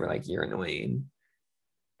because they were like, you're annoying.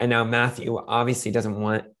 And now Matthew obviously doesn't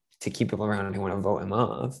want to keep people around who want to vote him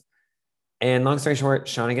off. And long story short,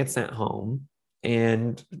 Shauna gets sent home.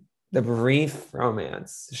 And the brief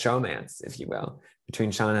showmance, if you will,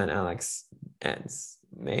 between Shauna and Alex ends.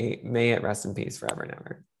 May it rest in peace forever and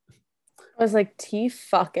ever. I was like, T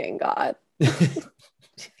fucking God.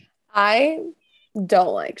 I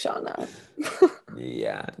don't like Shauna.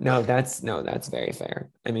 Yeah. No, that's very fair.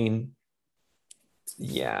 I mean,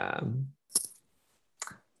 yeah.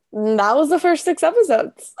 That was the first 6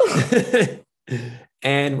 episodes.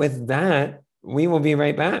 And with that, we will be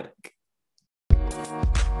right back.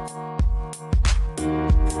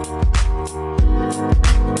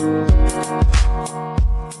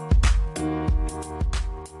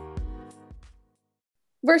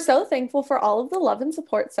 We're so thankful for all of the love and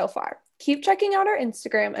support so far. Keep checking out our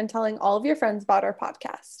Instagram and telling all of your friends about our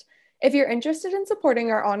podcast. If you're interested in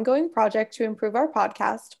supporting our ongoing project to improve our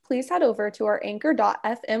podcast, please head over to our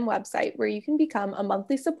anchor.fm website where you can become a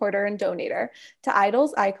monthly supporter and donator to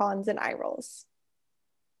Idols, Icons, and iRolls.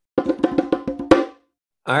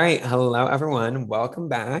 All right. Hello, everyone. Welcome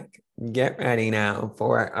back. Get ready now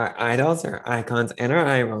for our Idols, our Icons, and our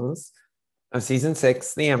iRolls of season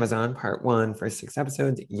 6, The Amazon, part 1 for 6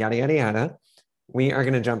 episodes, yada, yada, yada. We are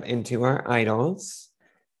going to jump into our idols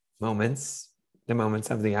moments, the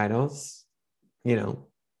moments of the idols, you know,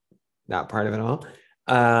 that part of it all.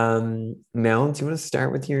 Mel, do you want to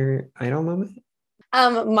start with your idol moment?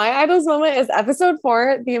 My idols moment is episode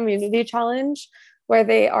 4, the immunity challenge, where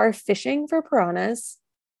they are fishing for piranhas.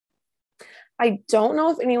 I don't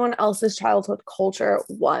know if anyone else's childhood culture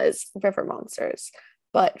was river monsters,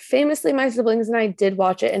 but famously, my siblings and I did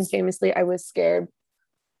watch it, and famously, I was scared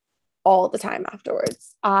all the time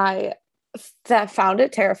afterwards. I found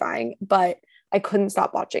it terrifying, but I couldn't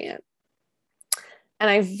stop watching it. And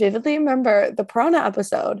I vividly remember the piranha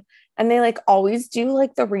episode, and they like always do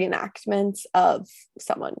like the reenactments of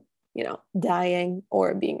someone, you know, dying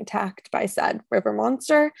or being attacked by said river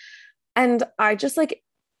monster. And I just like,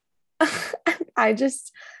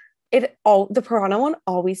 the piranha one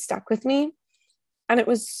always stuck with me. And it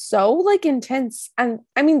was so like intense. And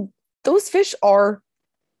I mean, those fish are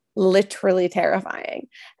literally terrifying.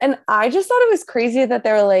 And I just thought it was crazy that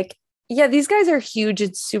they were like, yeah, these guys are huge.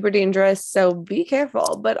 It's super dangerous. So be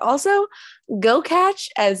careful, but also go catch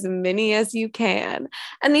as many as you can.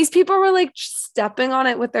 And these people were like stepping on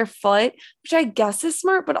it with their foot, which I guess is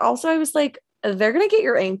smart. But also I was like, they're going to get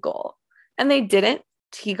your ankle. And they didn't,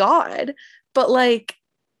 to God. But like,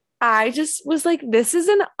 I just was like, this is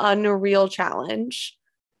an unreal challenge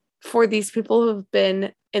for these people who've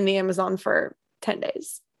been in the Amazon for 10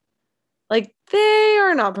 days. Like, they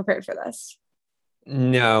are not prepared for this.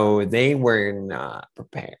 No, they were not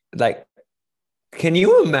prepared. Like, can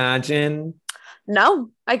you imagine?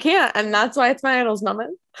 No, I can't. And that's why it's my idols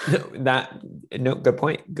moment. Good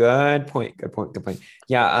point. Good point.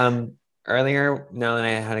 Yeah. Earlier, Nell and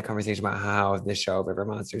I had a conversation about how the show River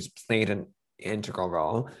Monsters played an integral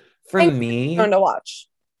role for me. Fun to watch.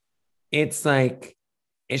 it's like,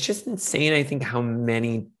 it's just insane, I think, how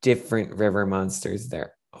many different river monsters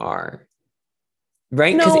there are.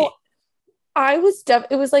 Right? Because No,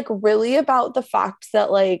 it was like really about the fact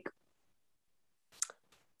that like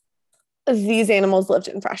these animals lived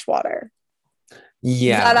in fresh water. That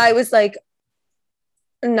yeah, I was like,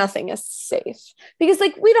 nothing is safe because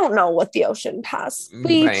like we don't know what the ocean has.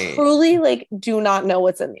 We right, truly like do not know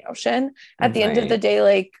what's in the ocean. At the end of the right. day,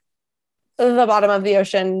 like the bottom of the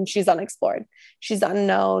ocean, she's unexplored. She's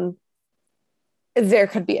unknown. There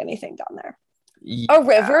could be anything down there. A Yeah.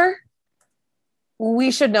 river,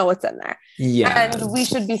 we should know what's in there. Yeah. And we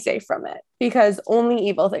should be safe from it because only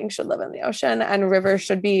evil things should live in the ocean and rivers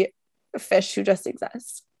should be fish who just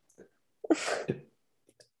exist.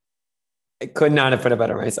 I could not have put it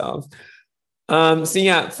better myself. So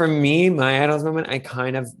yeah, for me, my idols moment, I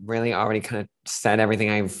kind of really already kind of said everything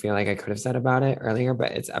I feel like I could have said about it earlier,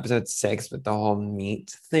 but it's episode 6 with the whole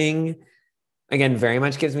meat thing. Again, very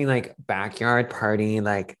much gives me like backyard party.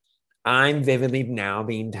 Like I'm vividly now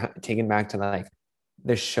being taken back to like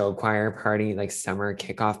the show choir party, like summer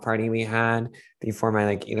kickoff party we had before my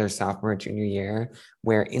like either sophomore or junior year,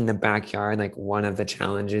 where in the backyard, like one of the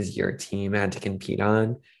challenges your team had to compete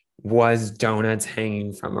on was donuts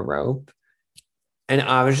hanging from a rope. And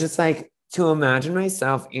I was just like, to imagine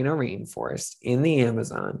myself in a rainforest in the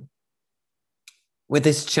Amazon with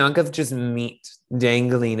this chunk of just meat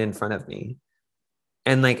dangling in front of me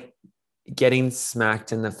and like getting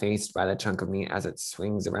smacked in the face by the chunk of meat as it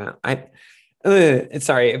swings around.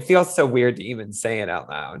 Sorry, it feels so weird to even say it out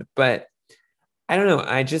loud, but I don't know.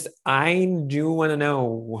 I do want to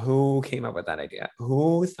know who came up with that idea.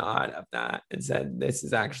 Who thought of that and said, this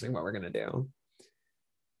is actually what we're going to do?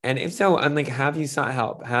 And if so, I'm like, have you sought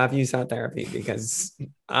help? Have you sought therapy? Because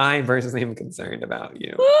I personally am concerned about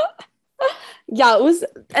you. Yeah, it was,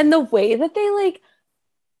 and the way that They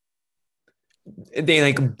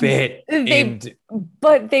like bit they into,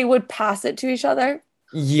 but they would pass it to each other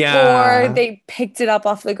or yeah, they picked it up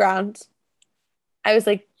off the ground. I was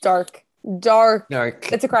like, dark, dark.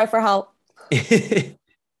 dark. It's a cry for help. Speak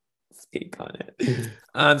on it.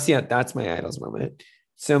 So yeah, that's my idols moment.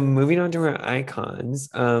 So moving on to our icons.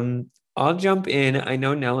 I'll jump in. I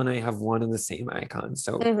know Nell and I have one of the same icons.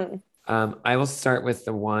 So Mm-hmm. I will start with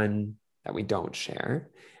the one that we don't share.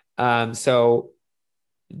 So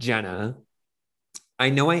Jenna, I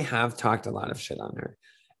know I have talked a lot of shit on her.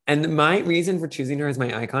 And my reason for choosing her as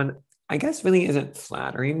my icon, I guess really isn't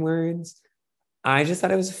flattering words. I just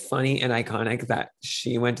thought it was funny and iconic that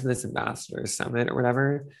she went to this ambassador summit or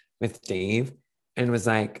whatever with Dave and was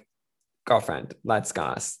like, girlfriend, let's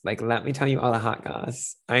goss. Like, let me tell you all the hot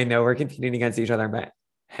goss. I know we're competing against each other, but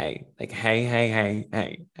hey, like, hey.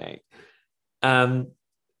 Um,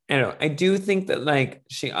 I don't know. I do think that like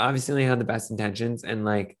she obviously had the best intentions and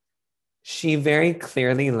like she very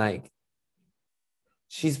clearly like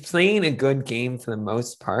she's playing a good game for the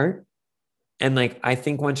most part. And like I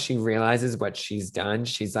think once she realizes what she's done,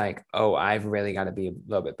 she's like, oh, I've really got to be a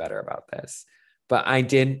little bit better about this. But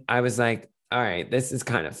I was like, all right, this is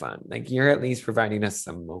kind of fun. Like you're at least providing us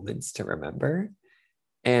some moments to remember.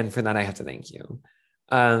 And for that, I have to thank you.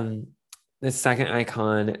 Um, the second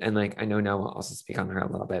icon, and like I know now we'll also speak on her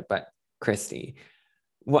a little bit, but Christy.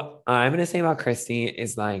 What I'm gonna say about Christy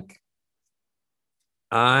is like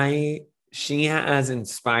I she has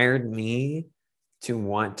inspired me to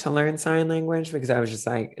want to learn sign language because I was just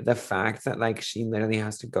like the fact that like she literally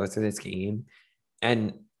has to go through this game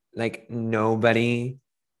and like nobody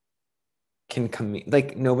can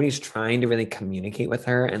like nobody's trying to really communicate with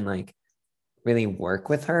her and like really work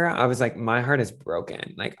with her. I was like my heart is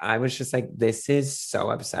broken. Like I was just like this is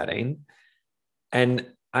so upsetting. And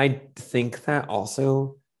I think that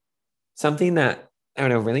also something that I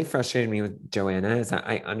don't know really frustrated me with Joanna is that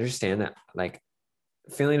I understand that like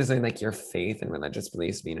feeling as though like your faith and religious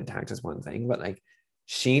beliefs being attacked is one thing, but like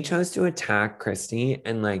she chose to attack Christy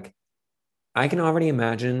and like I can already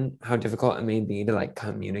imagine how difficult it may be to like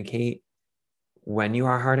communicate when you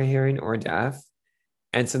are hard of hearing or deaf.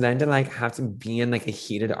 And so then to like have to be in like a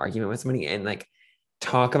heated argument with somebody and like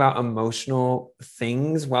talk about emotional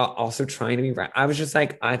things while also trying to be right. I was just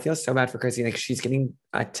like, I feel so bad for Chrissy. Like she's getting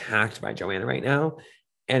attacked by Joanna right now.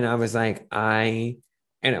 And I was like, I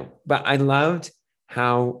know, but I loved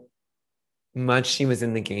how much she was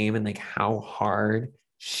in the game and like how hard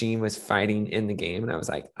she was fighting in the game. And I was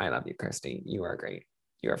like, I love you, Christy. You are great.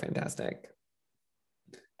 You are fantastic.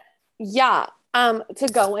 Yeah. To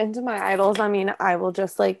go into my idols, I mean, I will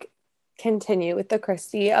just like continue with the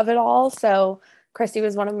Christy of it all. So Christy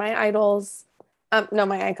was one of my idols. No,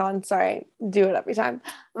 my icons, sorry. Do it every time.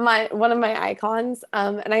 My one of my icons.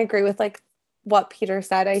 And I agree with like what Peter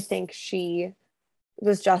said, I think she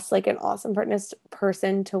was just like an awesome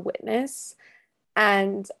person to witness.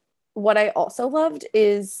 And what I also loved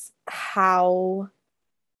is how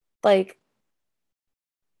like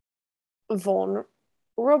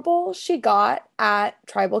vulnerable she got at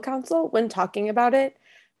tribal council when talking about it,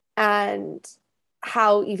 and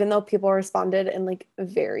how even though people responded in like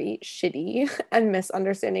very shitty and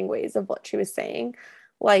misunderstanding ways of what she was saying,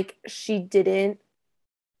 like she didn't,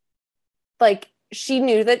 like she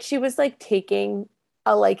knew that she was like taking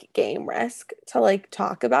a like game risk to like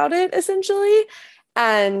talk about it essentially.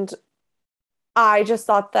 And I just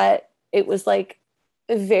thought that it was like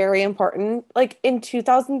very important. Like in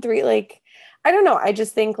 2003, like, I don't know. I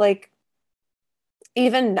just think like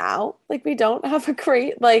even now, like we don't have a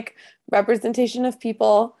great like representation of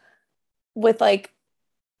people with like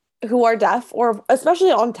who are deaf or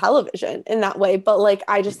especially on television in that way. But like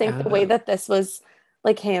I just think the way Yeah. that this was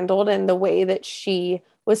like handled and the way that she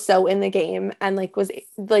was so in the game and like was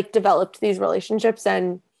like developed these relationships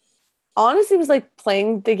and honestly was like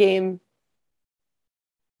playing the game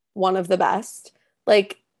one of the best.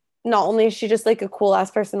 Like, not only is she just like a cool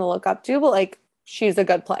ass person to look up to, but like she's a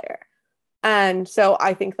good player. And so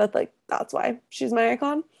I think that like that's why she's my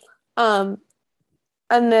icon. Um,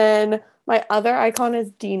 and then my other icon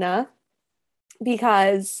is Dina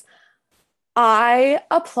because I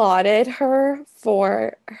applauded her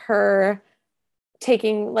for her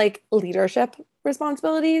taking like leadership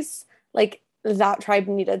responsibilities. Like that tribe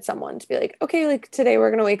needed someone to be like, okay, like today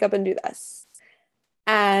we're gonna wake up and do this.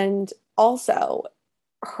 And also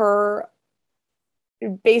her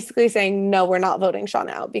basically saying, no, we're not voting Sean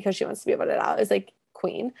out because she wants to be voted out is like,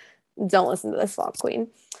 queen, don't listen to this flop queen.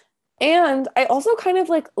 And I also kind of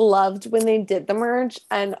like loved when they did the merge.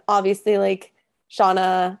 And obviously, like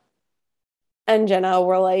Shauna and Jenna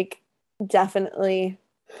were like definitely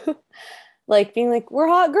like being like, we're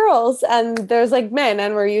hot girls and there's like men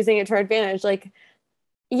and we're using it to our advantage. Like,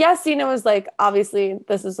 yes, Dina was like, obviously,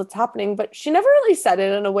 this is what's happening, but she never really said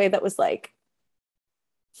it in a way that was like,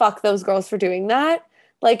 fuck those girls for doing that.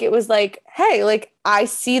 Like it was like, hey, like I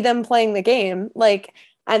see them playing the game, like,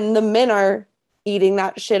 and the men are eating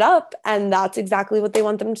that shit up, and that's exactly what they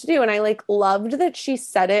want them to do. And I like loved that she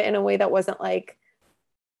said it in a way that wasn't like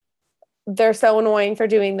they're so annoying for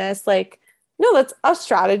doing this. Like, no, that's a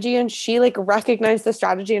strategy, and she like recognized the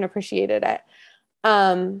strategy and appreciated it.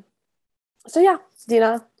 Um, so yeah,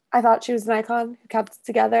 Dina, I thought she was an icon who kept it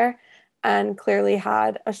together and clearly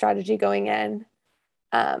had a strategy going in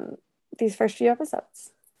um, these first few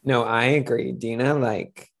episodes. No, I agree. Dina,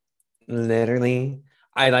 like literally,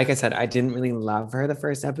 like I said, I didn't really love her the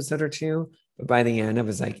first episode or two, but by the end, I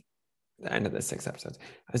was like, the end of the 6 episodes,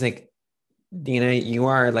 I was like, Dina, you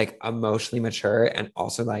are like emotionally mature and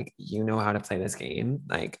also like you know how to play this game.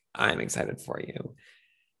 Like, I'm excited for you.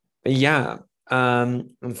 But yeah, and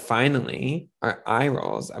finally, our eye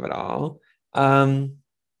rolls of it all. Um,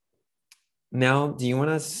 Now, do you want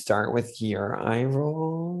to start with your eye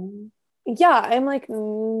roll? Yeah, I'm like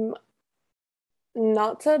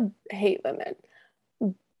not to hate women,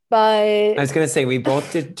 I but was gonna say we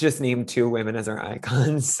both did just name two women as our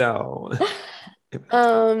icons, so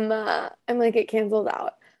I'm like it canceled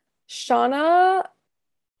out. Shauna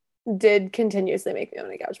did continuously make me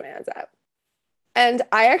want to gouge my eyes out. And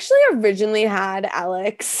I actually originally had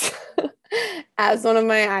Alex as one of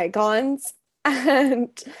my icons. And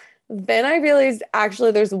then I realized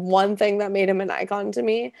actually there's one thing that made him an icon to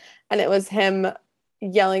me, and it was him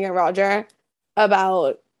yelling at Roger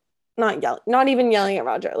about not even yelling at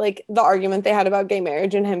Roger, like the argument they had about gay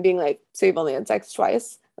marriage and him being like, so you've only had sex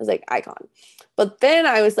twice. I was like, icon. But then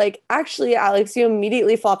I was like, actually, Alex, you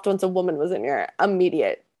immediately flopped once a woman was in your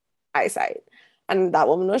immediate eyesight. And that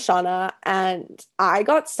woman was Shauna. And I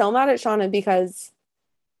got so mad at Shauna because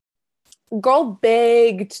girl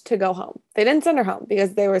begged to go home. They didn't send her home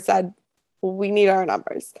because they were said, we need our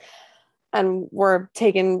numbers. And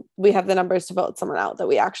we have the numbers to vote someone out that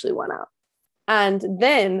we actually want out. And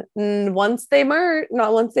then once they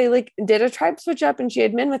not once they like did a tribe switch up and she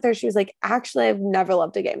had men with her, she was like, actually, I've never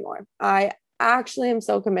loved a game more. I actually am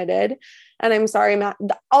so committed. And I'm sorry, Matt.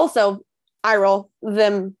 Also, I roll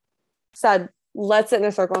them said, let's sit in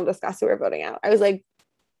a circle and discuss who we're voting out. I was like,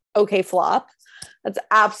 okay, flop. That's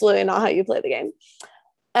absolutely not how you play the game.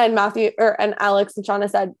 And and Alex and Shauna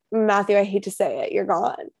said, Matthew, I hate to say it, you're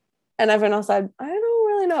gone. And everyone else said, I don't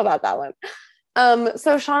really know about that one.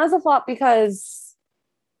 So Shauna's a flop because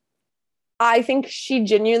I think she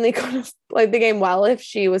genuinely could have played the game well if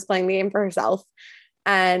she was playing the game for herself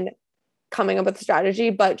and coming up with a strategy,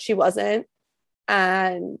 but she wasn't.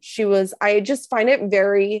 And I just find it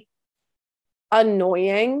very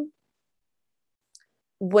annoying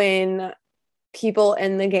when people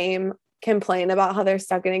in the game complain about how they're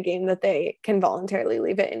stuck in a game that they can voluntarily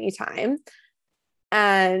leave at any time.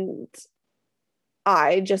 And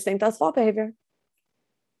I just think that's flawed behavior.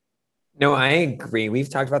 No, I agree. We've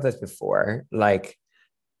talked about this before. Like,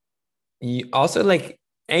 you also like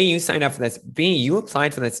A, you signed up for this. B, you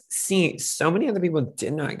applied for this. C, so many other people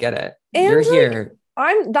did not get it. And you're like, here.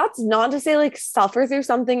 That's not to say like suffer through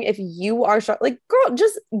something if you are like, girl,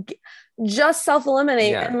 just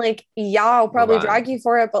self-eliminate. Yeah. And like, yeah, I'll probably drag you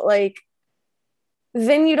for it, but like,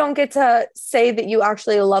 then you don't get to say that you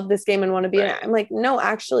actually love this game and want to be in it. I'm like, no,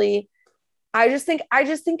 actually, I just think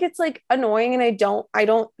it's like annoying, and I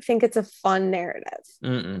don't think it's a fun narrative.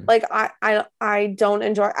 Mm-mm. Like I don't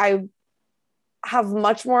enjoy. I have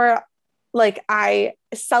much more, like, I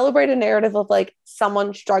celebrate a narrative of like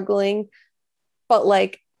someone struggling, but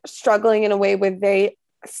like struggling in a way where they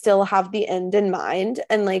still have the end in mind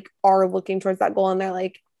and like are looking towards that goal, and they're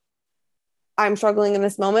like, I'm struggling in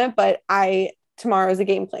this moment, but tomorrow's a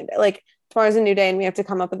game plan day. Like, tomorrow's a new day and we have to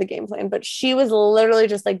come up with a game plan. But she was literally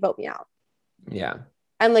just like, vote me out. Yeah.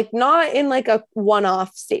 And like, not in like a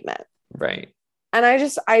one-off statement. Right. And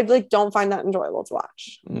I like don't find that enjoyable to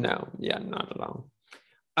watch. No, yeah, not at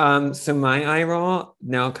all. So my eye roll,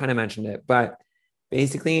 Nell kind of mentioned it, but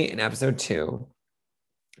basically in episode 2,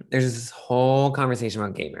 there's this whole conversation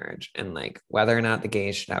about gay marriage and like whether or not the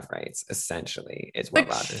gays should have rights, essentially, is what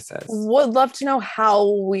Roger says. Would love to know how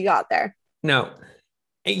we got there. No.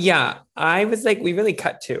 Yeah, I was like, we really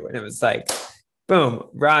cut to, and it was like, boom,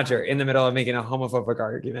 Roger in the middle of making a homophobic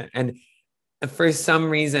argument. And for some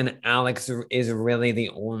reason, Alex is really the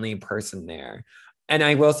only person there. And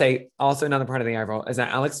I will say also another part of the eye roll is that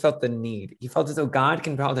Alex felt the need. He felt as though God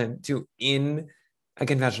compelled him to, in a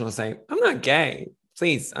confessional, say, I'm not gay.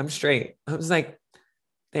 Please, I'm straight. I was like,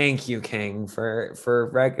 thank you, King, for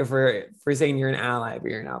saying you're an ally, but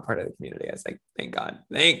you're not part of the community. I was like, thank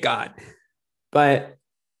God. But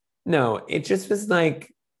no, it just was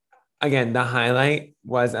like, again, the highlight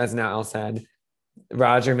was, as Nell said,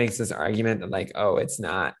 Roger makes this argument that like, oh, it's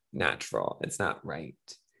not natural. It's not right.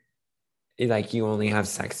 Like, you only have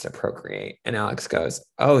sex to procreate. And Alex goes,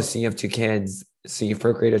 oh, so you have 2 kids. So you've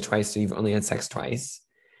procreated twice. So you've only had sex twice.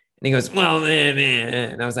 And he goes, well, man.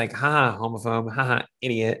 And I was like, haha, homophobe, haha,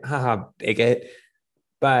 idiot, haha, bigot.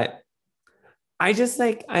 But I just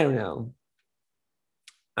like, I don't know.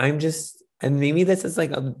 And maybe this is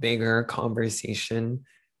like a bigger conversation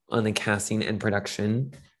on the casting and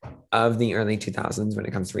production of the early 2000s when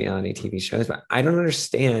it comes to reality TV shows, but I don't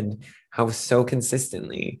understand how so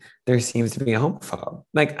consistently there seems to be a homophobe.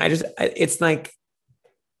 Like, it's like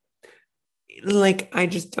I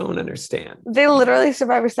just don't understand. They literally,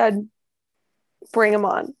 Survivor said, bring him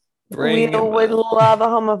on. We would love a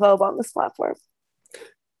homophobe on this platform.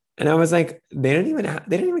 And I was like, they didn't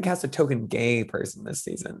even cast a token gay person this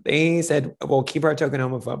season. They said, we'll keep our token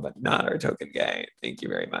homophobe, but not our token gay. Thank you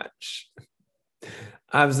very much.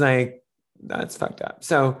 I was like, that's fucked up.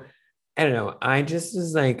 So I don't know. I just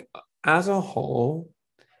was like, as a whole,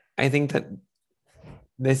 I think that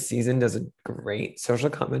this season does a great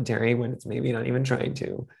social commentary when it's maybe not even trying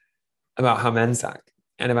to, about how men suck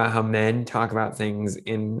and about how men talk about things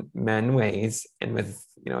in men ways and with,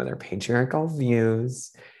 their patriarchal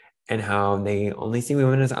views, and how they only see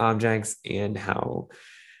women as objects, and how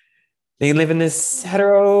they live in this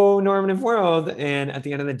heteronormative world. And at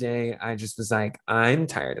the end of the day, I just was like, I'm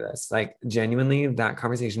tired of this. Like, genuinely, that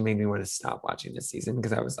conversation made me want to stop watching this season,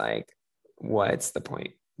 because I was like, what's the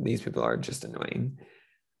point? These people are just annoying.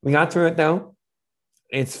 We got through it though.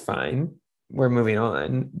 It's fine. We're moving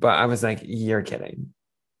on. But I was like, you're kidding.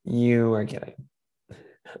 You are kidding.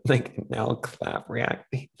 Like, Nell clap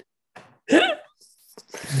reacting.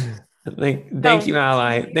 Like, thank you,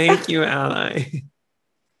 ally. Thank you, ally.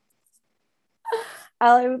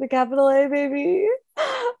 Ally with a capital A, baby.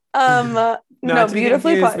 Not to be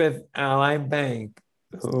beautifully confused put. with Ally Bank,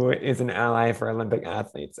 who is an ally for Olympic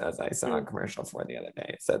athletes, as I saw a commercial for the other day.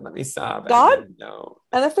 It said, let me sob. God? No.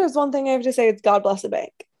 And if there's one thing I have to say, it's God bless the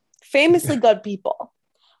bank. Famously good people.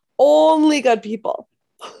 Only good people.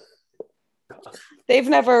 They've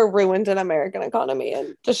never ruined an American economy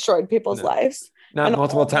and destroyed people's lives. Not and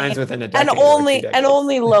multiple only, times within a decade. And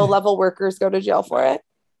only low-level workers go to jail for it.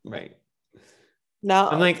 Right. No.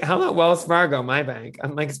 I'm like, how about Wells Fargo, my bank?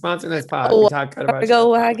 I'm like, sponsor this pod. We talk good about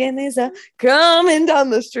Fargo wagon is coming down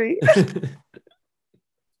the street.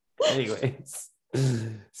 Anyways.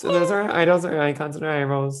 So those are idols, or icons, and our eye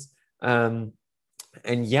rolls. And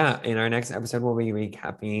yeah, in our next episode, we'll be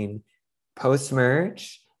recapping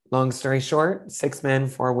post-merge. Long story short, 6 men,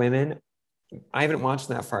 4 women. I haven't watched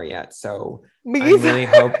that far yet, so I'm really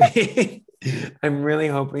hoping I'm really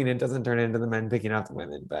hoping it doesn't turn into the men picking off the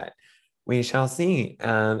women, but we shall see.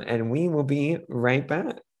 And we will be right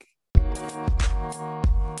back.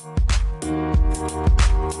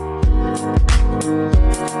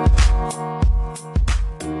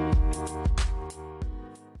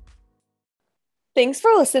 Thanks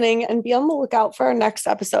for listening, and be on the lookout for our next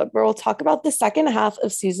episode where we'll talk about the second half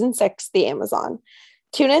of season 6, The Amazon.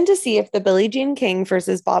 Tune in to see if the Billie Jean King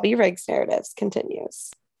versus Bobby Riggs narratives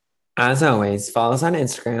continues. As always, follow us on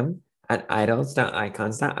Instagram at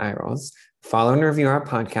idols.icons.irals. Follow and review our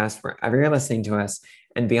podcast wherever you're listening to us,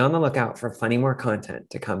 and be on the lookout for plenty more content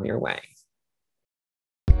to come your way.